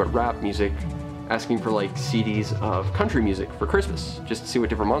love nothing but rap music asking for, like, CDs of country music for Christmas, just to see what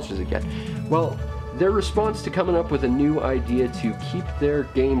different monsters they get. Well, their response to coming up with a new idea to keep their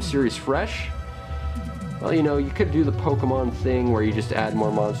game series fresh, well, you know, you could do the Pokemon thing where you just add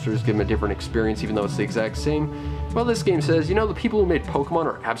more monsters, give them a different experience even though it's the exact same. Well, this game says, you know, the people who made Pokemon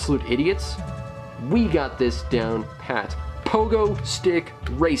are absolute idiots. We got this down pat. Pogo Stick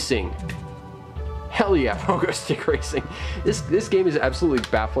Racing. Hell yeah, Pogo Stick Racing. This game is absolutely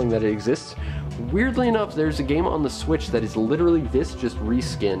baffling that it exists. Weirdly enough, there's a game on the Switch that is literally this, just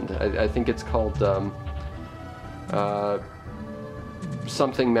reskinned. I think it's called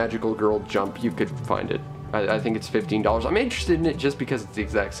something Magical Girl Jump. You could find it. I think it's $15. I'm interested in it just because it's the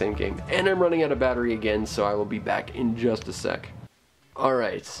exact same game. And I'm running out of battery again, so I will be back in just a sec.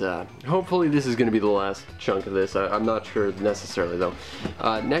 Alright, hopefully this is going to be the last chunk of this. I'm not sure necessarily, though.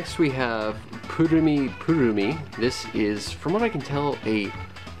 Next we have Purumi. This is, from what I can tell, a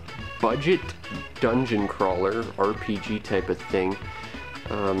budget dungeon crawler, RPG type of thing.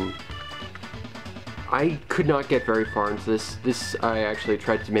 I could not get very far into this. This I actually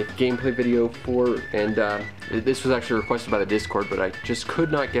tried to make a gameplay video for, and this was actually requested by the Discord, but I just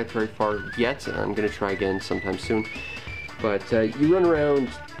could not get very far yet. I'm going to try again sometime soon. But you run around,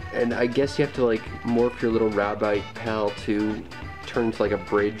 and I guess you have to, like, morph your little rabbit pal to turn into, like, a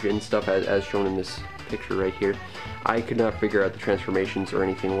bridge and stuff, as shown in this picture right here. I could not figure out the transformations or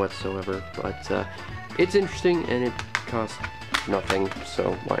anything whatsoever, but it's interesting, and it costs nothing,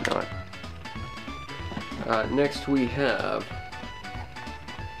 so why not? Next we have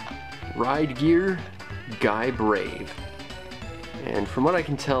Ride Gear Guy Brave, and from what I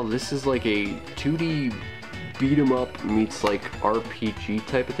can tell, this is like a 2D beat 'em up meets like RPG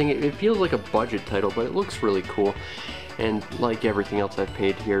type of thing. It feels like a budget title, but it looks really cool, and like everything else I've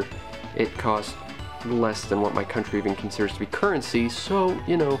paid here, it costs less than what my country even considers to be currency, so,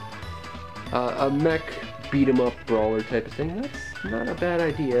 you know, a mech beat 'em up brawler type of thing, that's not a bad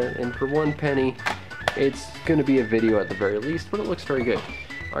idea, and for 1 penny, it's gonna be a video at the very least, but it looks very good.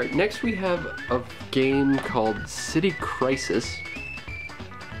 Alright, next we have a game called City Crisis,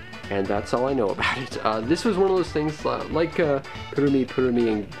 and that's all I know about it. This was one of those things, like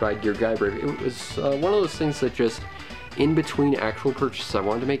Purumi and Ride Gear Guy Brave, it was one of those things that just, in between actual purchases I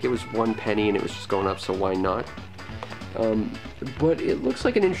wanted to make, it was 1 penny and it was just going up, so why not? But it looks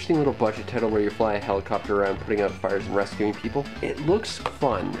like an interesting little budget title where you fly a helicopter around putting out fires and rescuing people. It looks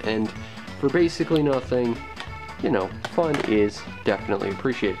fun, and for basically nothing, you know, fun is definitely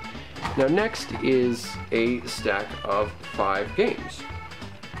appreciated. Now next is a stack of 5 games.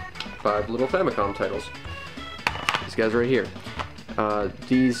 5 little Famicom titles. These guys right here.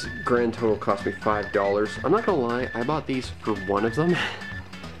 These grand total cost me $5. I'm not gonna lie, I bought these for 1 of them.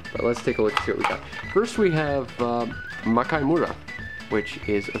 But let's take a look and see what we got. First we have Makai Mura, which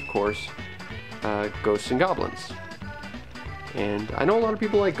is, of course, Ghosts and Goblins. And I know a lot of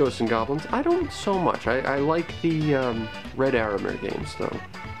people like Ghosts and Goblins. I don't so much. I like the Red Armor games, though.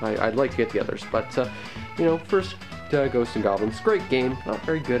 I'd like to get the others. But, you know, first Ghosts and Goblins. Great game. Not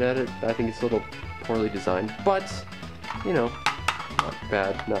very good at it. I think it's a little poorly designed. But, you know, not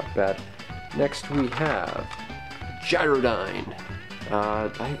bad, not bad. Next we have Gyrodyne.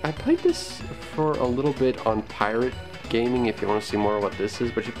 I played this for a little bit on Pirate Gaming, if you want to see more of what this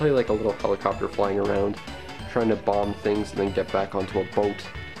is, but you play like a little helicopter flying around, trying to bomb things and then get back onto a boat.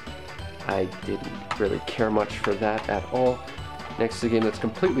 I didn't really care much for that at all. Next is a game that's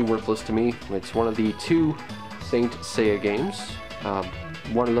completely worthless to me. It's one of the 2 Saint Seiya games.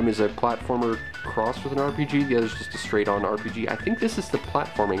 One of them is a platformer crossed with an RPG, the other is just a straight-on RPG. I think this is the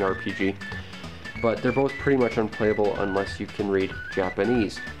platforming RPG. But they're both pretty much unplayable unless you can read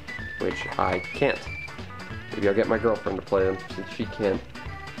Japanese, which I can't. Maybe I'll get my girlfriend to play them since she can,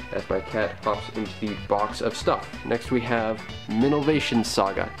 as my cat hops into the box of stuff. Next we have Minovation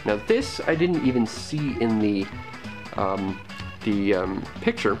Saga. Now this I didn't even see in the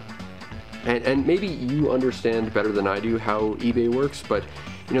picture, and maybe you understand better than I do how eBay works, but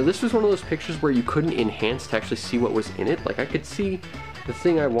You know, this was one of those pictures where you couldn't enhance to actually see what was in it. Like, I could see the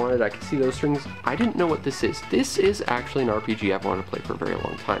thing I wanted, I could see those strings. I didn't know what this is. This is actually an RPG I've wanted to play for a very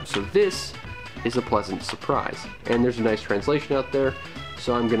long time. So this is a pleasant surprise. And there's a nice translation out there,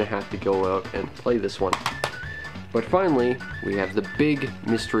 so I'm gonna have to go out and play this one. But finally, we have the big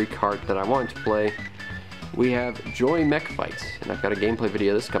mystery card that I wanted to play. We have Joy Mech Fights, and I've got a gameplay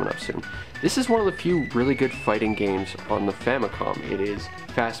video of this coming up soon. This is one of the few really good fighting games on the Famicom. It is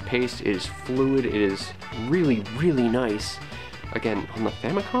fast-paced, it is fluid, it is really, really nice. Again, on the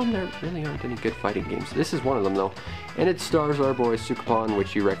Famicom, there really aren't any good fighting games. This is one of them, though. And it stars our boy Sukapon,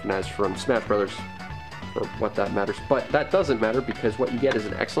 which you recognize from Smash Brothers, for what that matters. But that doesn't matter, because what you get is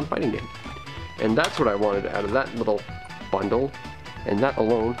an excellent fighting game. And that's what I wanted out of that little bundle, and that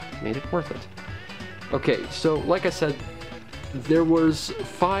alone made it worth it. Okay, so like I said, there was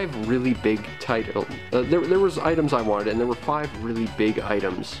 5 really big titles. There was items I wanted, and there were 5 really big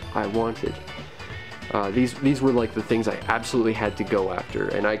items I wanted. These were like the things I absolutely had to go after,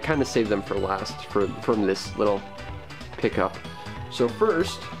 and I kind of saved them for last from this little pickup. So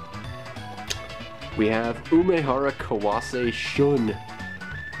first, we have Umehara Kawase Shun.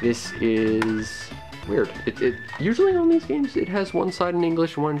 This is weird. It usually on these games it has one side in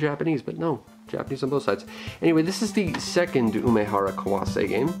English and one in Japanese, but no, Japanese on both sides. Anyway, this is the second Umehara Kawase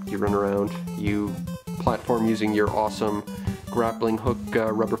game. You run around, you platform using your awesome grappling hook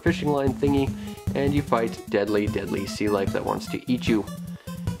rubber fishing line thingy, and you fight deadly, deadly sea life that wants to eat you.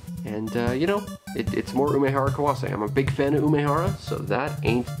 And, you know, it's more Umehara Kawase. I'm a big fan of Umehara, so that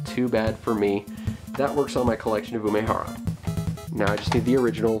ain't too bad for me. That works on my collection of Umehara. Now I just need the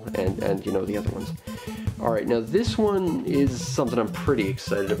original and you know, the other ones. Alright, now this one is something I'm pretty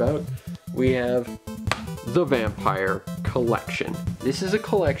excited about. We have the Vampire Collection. This is a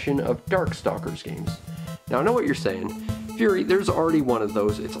collection of Darkstalkers games. Now I know what you're saying. Fury, there's already one of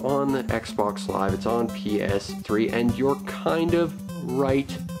those. It's on Xbox Live, it's on PS3, and you're kind of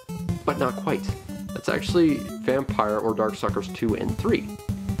right, but not quite. That's actually Vampire or Darkstalkers 2 and 3.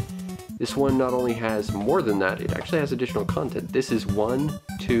 This one not only has more than that, it actually has additional content. This is 1,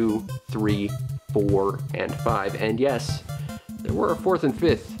 2, 3, 4, and 5. And yes, there were a 4th and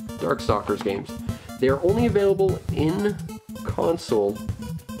 5th Darkstalkers games. They are only available in console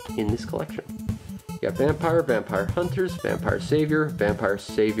in this collection. You got Vampire, Vampire Hunters, Vampire Savior, Vampire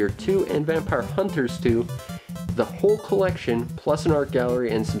Savior 2, and Vampire Hunters 2. The whole collection, plus an art gallery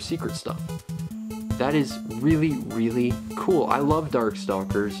and some secret stuff. That is really, really cool. I love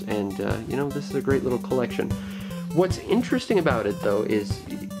Darkstalkers, and you know, this is a great little collection. What's interesting about it, though, is,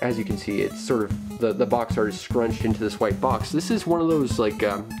 as you can see, it's sort of, the box art is scrunched into this white box. This is one of those, like,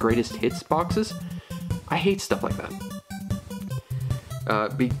 greatest hits boxes. I hate stuff like that.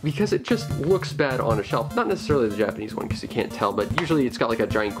 Because it just looks bad on a shelf. Not necessarily the Japanese one, because you can't tell, but usually it's got like a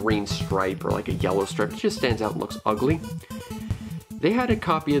giant green stripe or like a yellow stripe. It just stands out and looks ugly. They had a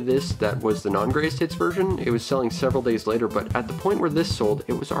copy of this that was the non-greatest hits version. It was selling several days later, but at the point where this sold,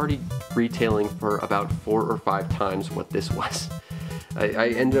 it was already retailing for about 4 or 5 times what this was. I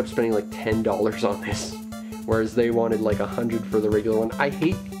ended up spending like $10 on this, whereas they wanted like $100 for the regular one. I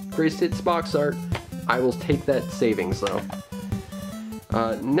hate greatest hits box art. I will take that savings though.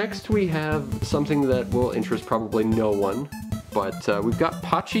 Next we have something that will interest probably no one, but we've got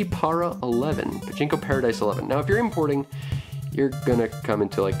Pachipara 11, Pachinko Paradise 11. Now if you're importing, you're gonna come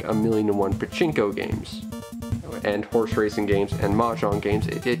into like 1,000,001 Pachinko games, and horse racing games, and Mahjong games.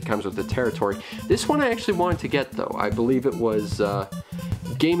 It comes with the territory. This one I actually wanted to get though. I believe it was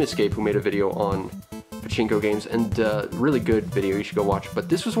Game Escape who made a video on Pachinko games, and really good video, you should go watch. But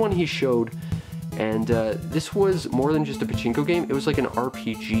this was one he showed, and this was more than just a Pachinko game. It was like an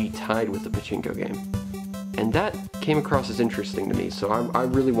RPG tied with the Pachinko game. And that came across as interesting to me, so I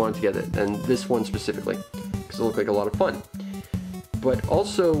really wanted to get it, and this one specifically, because it looked like a lot of fun. But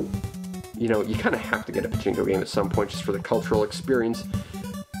also, you know, you kind of have to get a Pachinko game at some point just for the cultural experience.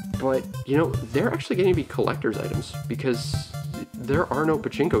 But, you know, they're actually going to be collector's items, because there are no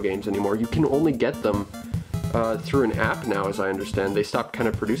Pachinko games anymore. You can only get them through an app now, as I understand. They stopped kind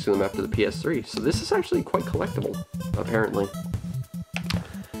of producing them after the PS3. So this is actually quite collectible, apparently.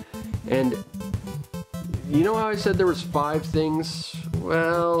 And you know how I said there was 5 things?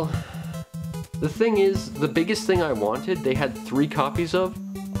 Well, the thing is, the biggest thing I wanted, they had 3 copies of.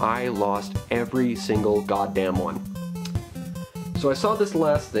 I lost every single goddamn one. So I saw this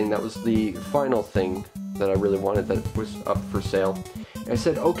last thing, that was the final thing that I really wanted that was up for sale. And I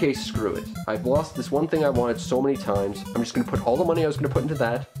said, okay, screw it. I've lost this one thing I wanted so many times. I'm just going to put all the money I was going to put into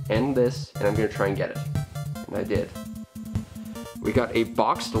that, and this, and I'm going to try and get it. And I did. we got a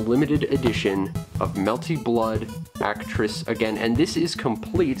boxed limited edition of Melty Blood Actress again, and this is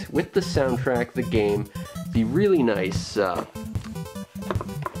complete with the soundtrack, the game, the really nice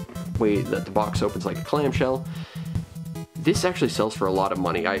way that the box opens like a clamshell. This actually sells for a lot of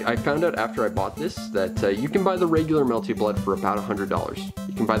money. I found out after I bought this that you can buy the regular Melty Blood for about $100.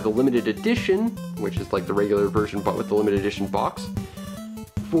 You can buy the limited edition, which is like the regular version but with the limited edition box,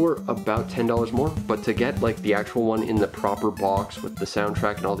 for about $10 more. But to get like the actual one in the proper box with the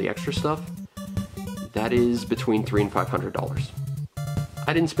soundtrack and all the extra stuff, that is between $300 and $500.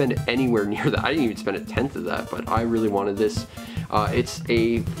 I didn't spend anywhere near that. I didn't even spend a tenth of that, but I really wanted this. It's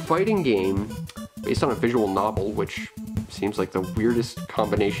a fighting game based on a visual novel, which seems like the weirdest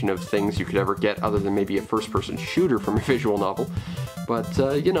combination of things you could ever get other than maybe a first-person shooter from a visual novel. But,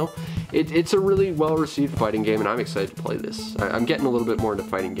 you know, it's a really well-received fighting game, and I'm excited to play this. I'm getting a little bit more into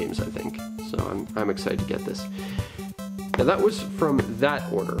fighting games, I think, so I'm excited to get this. Now that was from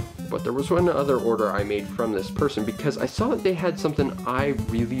that order, but there was one other order I made from this person because I saw that they had something I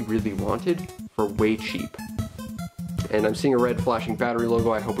really, really wanted for way cheap. And I'm seeing a red flashing battery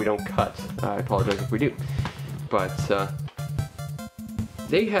logo. I hope we don't cut. I apologize if we do. But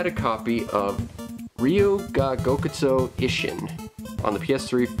they had a copy of Ryo ga Gokuto Ishin on the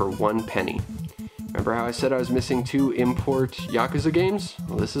PS3 for 1 penny. Remember how I said I was missing 2 import Yakuza games?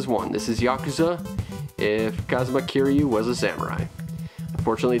 Well, this is one. This is Yakuza if Kazuma Kiryu was a samurai.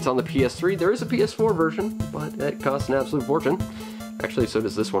 Unfortunately, it's on the PS3. There is a PS4 version, but it costs an absolute fortune. Actually, so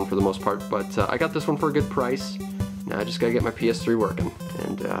does this one for the most part, but I got this one for a good price. Now I just gotta get my PS3 working,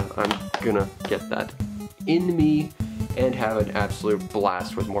 and I'm gonna get that in me and have an absolute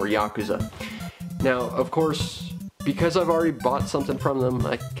blast with more Yakuza. Now, of course, because I've already bought something from them,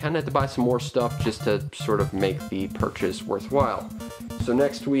 I kinda have to buy some more stuff just to sort of make the purchase worthwhile. So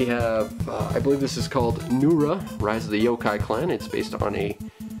next we have, I believe this is called Nura, Rise of the Yokai Clan. It's based on a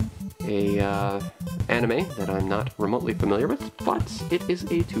anime that I'm not remotely familiar with, but it is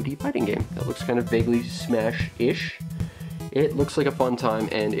a 2D fighting game that looks kind of vaguely Smash-ish. It looks like a fun time,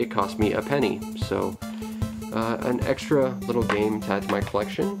 and it cost me a penny, so an extra little game to add to my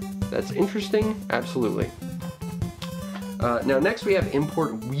collection. That's interesting, absolutely. Now next we have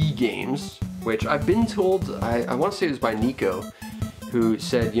Import Wii games, which I've been told, I want to say it was by Nico, who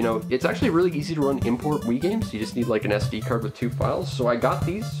said, you know, it's actually really easy to run import Wii games. You just need like an SD card with 2 files. So I got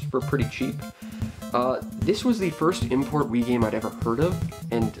these for pretty cheap. This was the first import Wii game I'd ever heard of,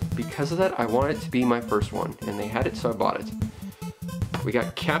 and because of that, I wanted it to be my first one, and they had it, so I bought it. We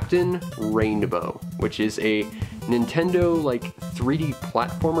got Captain Rainbow, which is a Nintendo like 3D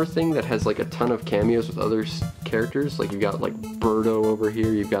platformer thing that has like a ton of cameos with other characters. Like you've got like Birdo over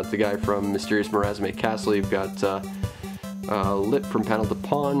here, you've got the guy from Mysterious Mirazame Castle, you've got Lip from Panel de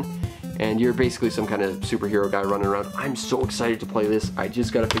Pawn, and you're basically some kind of superhero guy running around. I'm so excited to play this. I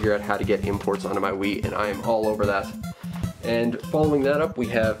just gotta figure out how to get imports onto my Wii, and I am all over that. And following that up, we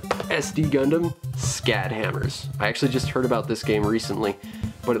have SD Gundam Scad Hammers. I actually just heard about this game recently,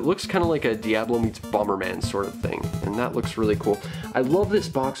 but it looks kind of like a Diablo meets Bomberman sort of thing, and that looks really cool. I love this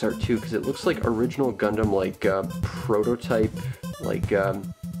box art too, because it looks like original Gundam, like prototype, like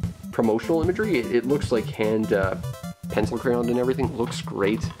promotional imagery. It looks like hand pencil crayon and everything. Looks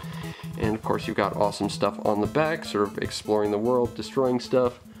great. And of course you've got awesome stuff on the back, sort of exploring the world, destroying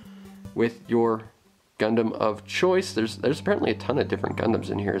stuff with your Gundam of choice. There's apparently a ton of different Gundams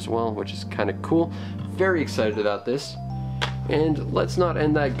in here as well, which is kind of cool. Very excited about this. And let's not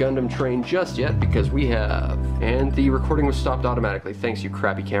end that Gundam train just yet, because we have, and the recording was stopped automatically, thanks you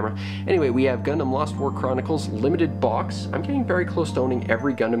crappy camera. Anyway, we have Gundam Lost War Chronicles Limited Box. I'm getting very close to owning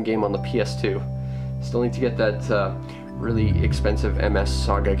every Gundam game on the PS2. Still need to get that really expensive MS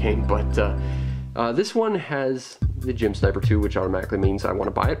Saga game, but this one has the Gym Sniper 2, which automatically means I want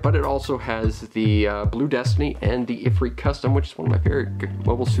to buy it, but it also has the Blue Destiny and the Ifrit Custom, which is one of my favorite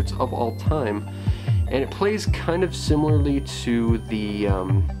mobile suits of all time. And it plays kind of similarly to the,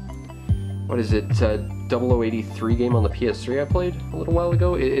 what is it, 0083 game on the PS3 I played a little while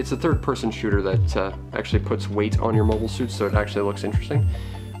ago. It's a third-person shooter that actually puts weight on your mobile suit, so it actually looks interesting.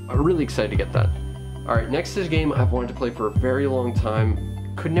 I'm really excited to get that. Alright, next is a game I've wanted to play for a very long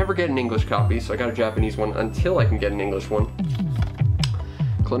time. Could never get an English copy, so I got a Japanese one until I can get an English one.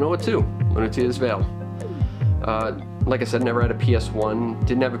 Klonoa 2, Lunatia's Veil. Like I said, never had a PS1,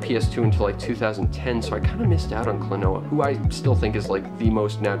 didn't have a PS2 until like 2010, so I kind of missed out on Klonoa, who I still think is like the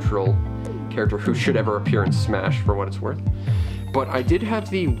most natural character who should ever appear in Smash, for what it's worth. But I did have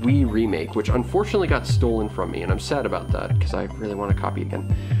the Wii remake, which unfortunately got stolen from me, and I'm sad about that, because I really want a copy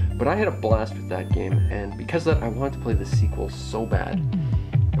again. But I had a blast with that game, and because of that, I wanted to play the sequel so bad.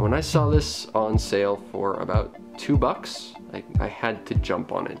 And when I saw this on sale for about $2, I had to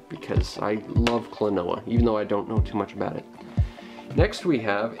jump on it because I love Klonoa, even though I don't know too much about it. Next we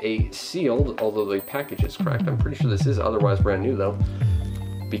have a sealed, although the package is cracked. I'm pretty sure this is otherwise brand new though.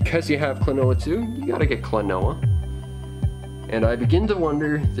 Because you have Klonoa too, you gotta get Klonoa. And I begin to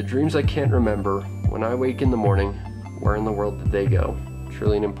wonder, the dreams I can't remember, when I wake in the morning, where in the world did they go?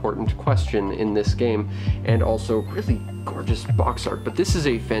 Truly an important question in this game, and also really gorgeous box art. But this is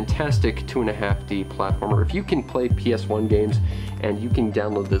a fantastic 2.5D platformer. If you can play PS1 games and you can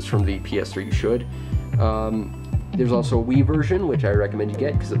download this from the PS3, you should. There's also a Wii version, which I recommend you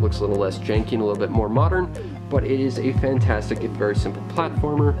get because it looks a little less janky and a little bit more modern, but it is a fantastic, if very simple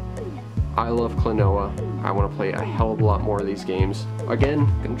platformer. I love Klonoa. I want to play a hell of a lot more of these games. Again,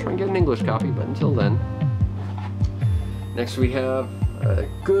 gonna try and get an English copy, but until then. Next we have a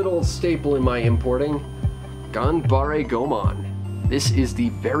good old staple in my importing, Ganbare Goemon. This is the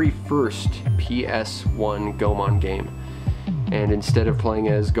very first PS1 Goemon game. And instead of playing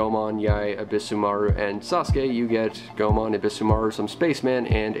as Goemon, Yae, Abisumaru, and Sasuke, you get Goemon, Abisumaru, some spaceman,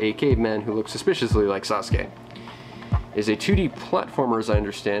 and a caveman who looks suspiciously like Sasuke. It is a 2D platformer as I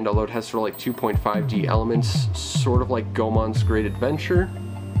understand, although it has sort of like 2.5D elements, sort of like Goemon's Great Adventure.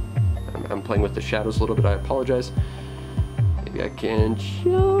 I'm playing with the shadows a little bit, I apologize. Maybe I can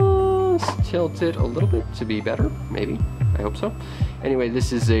just tilt it a little bit to be better, maybe, I hope so. Anyway,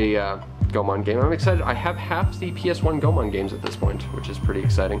 this is a Goemon game. I'm excited. I have half the PS1 Goemon games at this point, which is pretty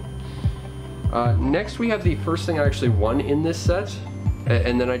exciting. Next we have the first thing I actually won in this set,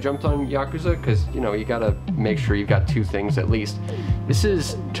 and then I jumped on Yakuza, because, you know, you gotta make sure you've got two things at least. This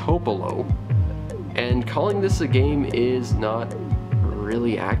is Topolo, and calling this a game is not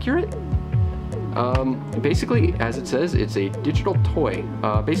really accurate. Basically, as it says, it's a digital toy.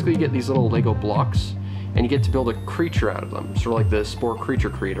 Basically you get these little Lego blocks, and you get to build a creature out of them, sort of like the Spore Creature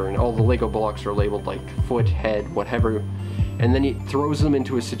Creator, and all the Lego blocks are labeled like foot, head, whatever, and then he throws them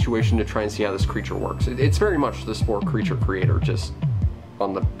into a situation to try and see how this creature works. It's very much the Spore Creature Creator, just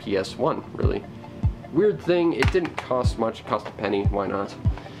on the PS1, really. Weird thing, it didn't cost much, it cost a penny, why not?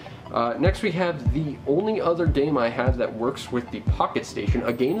 Next we have the only other game I have that works with the Pocket Station,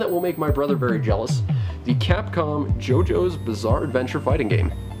 a game that will make my brother very jealous, the Capcom JoJo's Bizarre Adventure Fighting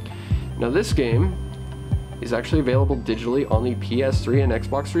Game. Now this game is actually available digitally on the PS3 and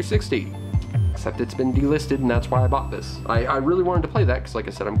Xbox 360. Except it's been delisted, and that's why I bought this. I really wanted to play that, because like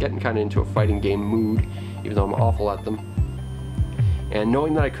I said, I'm getting kind of into a fighting game mood, even though I'm awful at them. And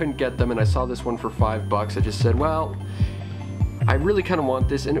knowing that I couldn't get them, and I saw this one for $5, I just said, well, I really kind of want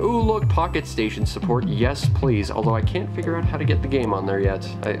this, and ooh, look, Pocket Station support, yes please, although I can't figure out how to get the game on there yet.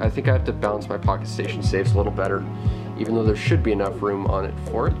 I think I have to balance my Pocket Station saves a little better, even though there should be enough room on it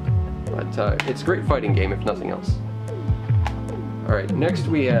for it. But it's a great fighting game, if nothing else. Alright, next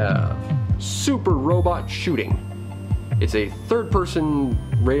we have Super Robot Shooting. It's a third-person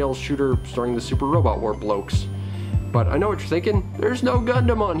rail shooter starring the Super Robot War blokes. But I know what you're thinking, there's no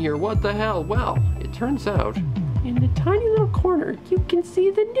Gundam on here, what the hell? Well, it turns out, in the tiny little corner, you can see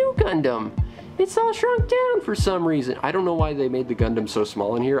the new Gundam. It's all shrunk down for some reason. I don't know why they made the Gundam so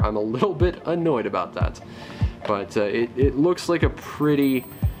small in here, I'm a little bit annoyed about that. But it looks like a pretty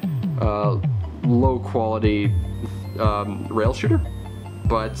low quality rail shooter,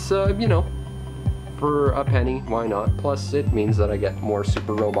 but you know, for a penny, why not? Plus it means that I get more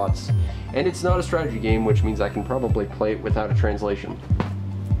super robots, and it's not a strategy game, which means I can probably play it without a translation.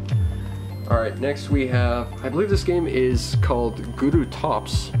 Alright, next we have, I believe this game is called Guru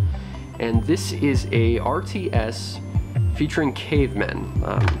Tops, and this is a RTS featuring cavemen.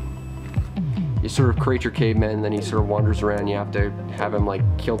 You sort of create your caveman, and then he sort of wanders around. You have to have him like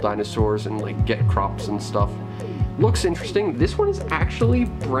kill dinosaurs and like get crops and stuff. Looks interesting. This one is actually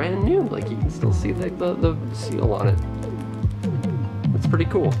brand new. Like you can still see like the seal on it. It's pretty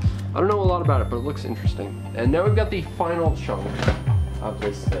cool. I don't know a lot about it, but it looks interesting. And now we've got the final chunk of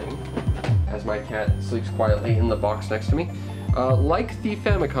this thing, as my cat sleeps quietly in the box next to me. Like the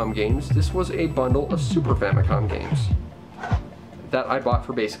Famicom games, this was a bundle of Super Famicom games that I bought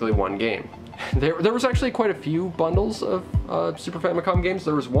for basically one game. There was actually quite a few bundles of Super Famicom games.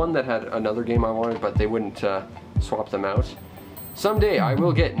 There was one that had another game I wanted, but they wouldn't swap them out. Someday I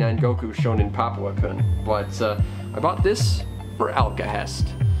will get Nangoku Shonen Papua-kun, but I bought this for Alcahest.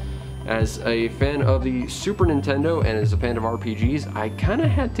 As a fan of the Super Nintendo and as a fan of RPGs, I kind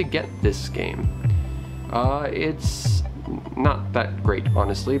of had to get this game. It's not that great,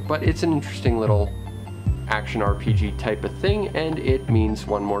 honestly, but it's an interesting little action RPG type of thing, and it means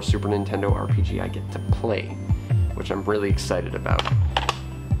one more Super Nintendo RPG I get to play, which I'm really excited about.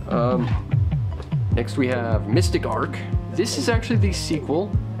 Next we have Mystic Arc. This is actually the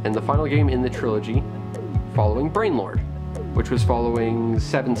sequel and the final game in the trilogy following Brainlord. which was following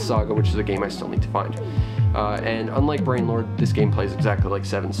 7th Saga, which is a game I still need to find. And unlike Brainlord, this game plays exactly like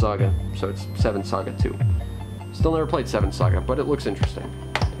 7th Saga, so it's 7th Saga 2. Still never played 7th Saga, but it looks interesting,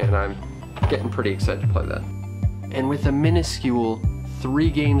 and I'm getting pretty excited to play that. And with a minuscule 3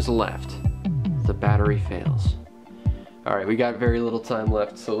 games left, the battery fails. Alright, we got very little time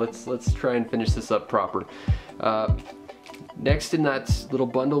left, so let's try and finish this up proper. Next in that little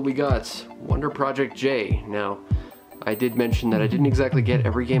bundle we got Wonder Project J. Now, I did mention that I didn't exactly get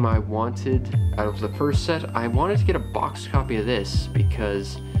every game I wanted out of the first set. I wanted to get a box copy of this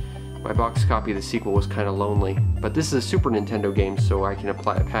because my box copy of the sequel was kind of lonely. But this is a Super Nintendo game, so I can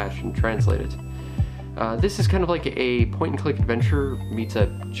apply a patch and translate it. This is kind of like a point-and-click adventure meets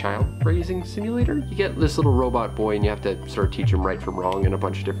a child-raising simulator. You get this little robot boy and you have to sort of teach him right from wrong and a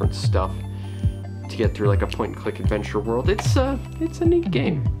bunch of different stuff to get through like a point-and-click adventure world. It's a neat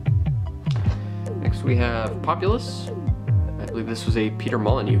game. Next we have Populous. I believe this was a Peter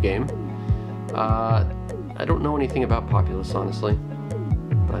Molyneux game. I don't know anything about Populous, honestly.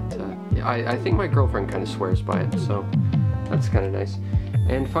 But yeah, I think my girlfriend kind of swears by it, so that's kind of nice.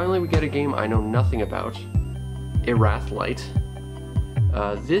 And finally we get a game I know nothing about, Erathlight.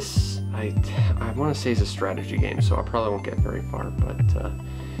 This, I want to say is a strategy game, so I probably won't get very far, but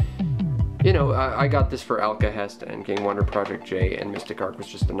you know, I got this for Alcahest and Game Wonder Project J, and Mystic Arc was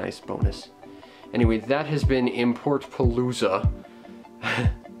just a nice bonus. Anyway, that has been Importpalooza,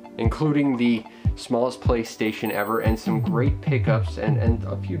 including the smallest PlayStation ever, and some great pickups and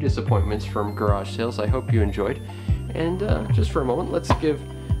a few disappointments from garage sales. I hope you enjoyed. And just for a moment, let's give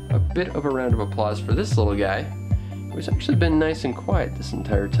a bit of a round of applause for this little guy, who's actually been nice and quiet this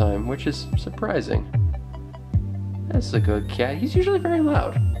entire time, which is surprising. That's a good cat. He's usually very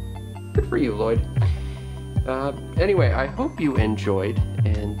loud. Good for you, Lloyd. Anyway, I hope you enjoyed,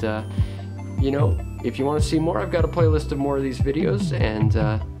 and you know, if you want to see more, I've got a playlist of more of these videos, and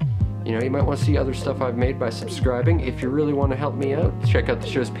you know, you might want to see other stuff I've made by subscribing. If you really want to help me out, check out the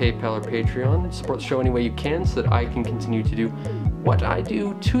show's PayPal or Patreon. Support the show any way you can so that I can continue to do what I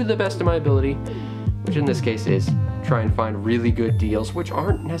do to the best of my ability, which in this case is try and find really good deals, which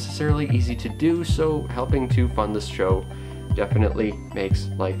aren't necessarily easy to do, so helping to fund this show definitely makes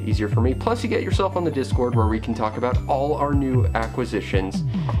life easier for me. Plus you get yourself on the Discord where we can talk about all our new acquisitions,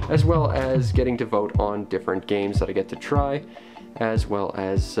 as well as getting to vote on different games that I get to try, as well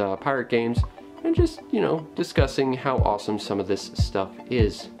as pirate games, and just, you know, discussing how awesome some of this stuff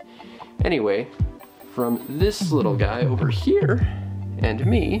is. Anyway, from this little guy over here, and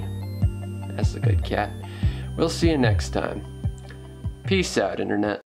me, that's the good cat, we'll see you next time. Peace out, Internet.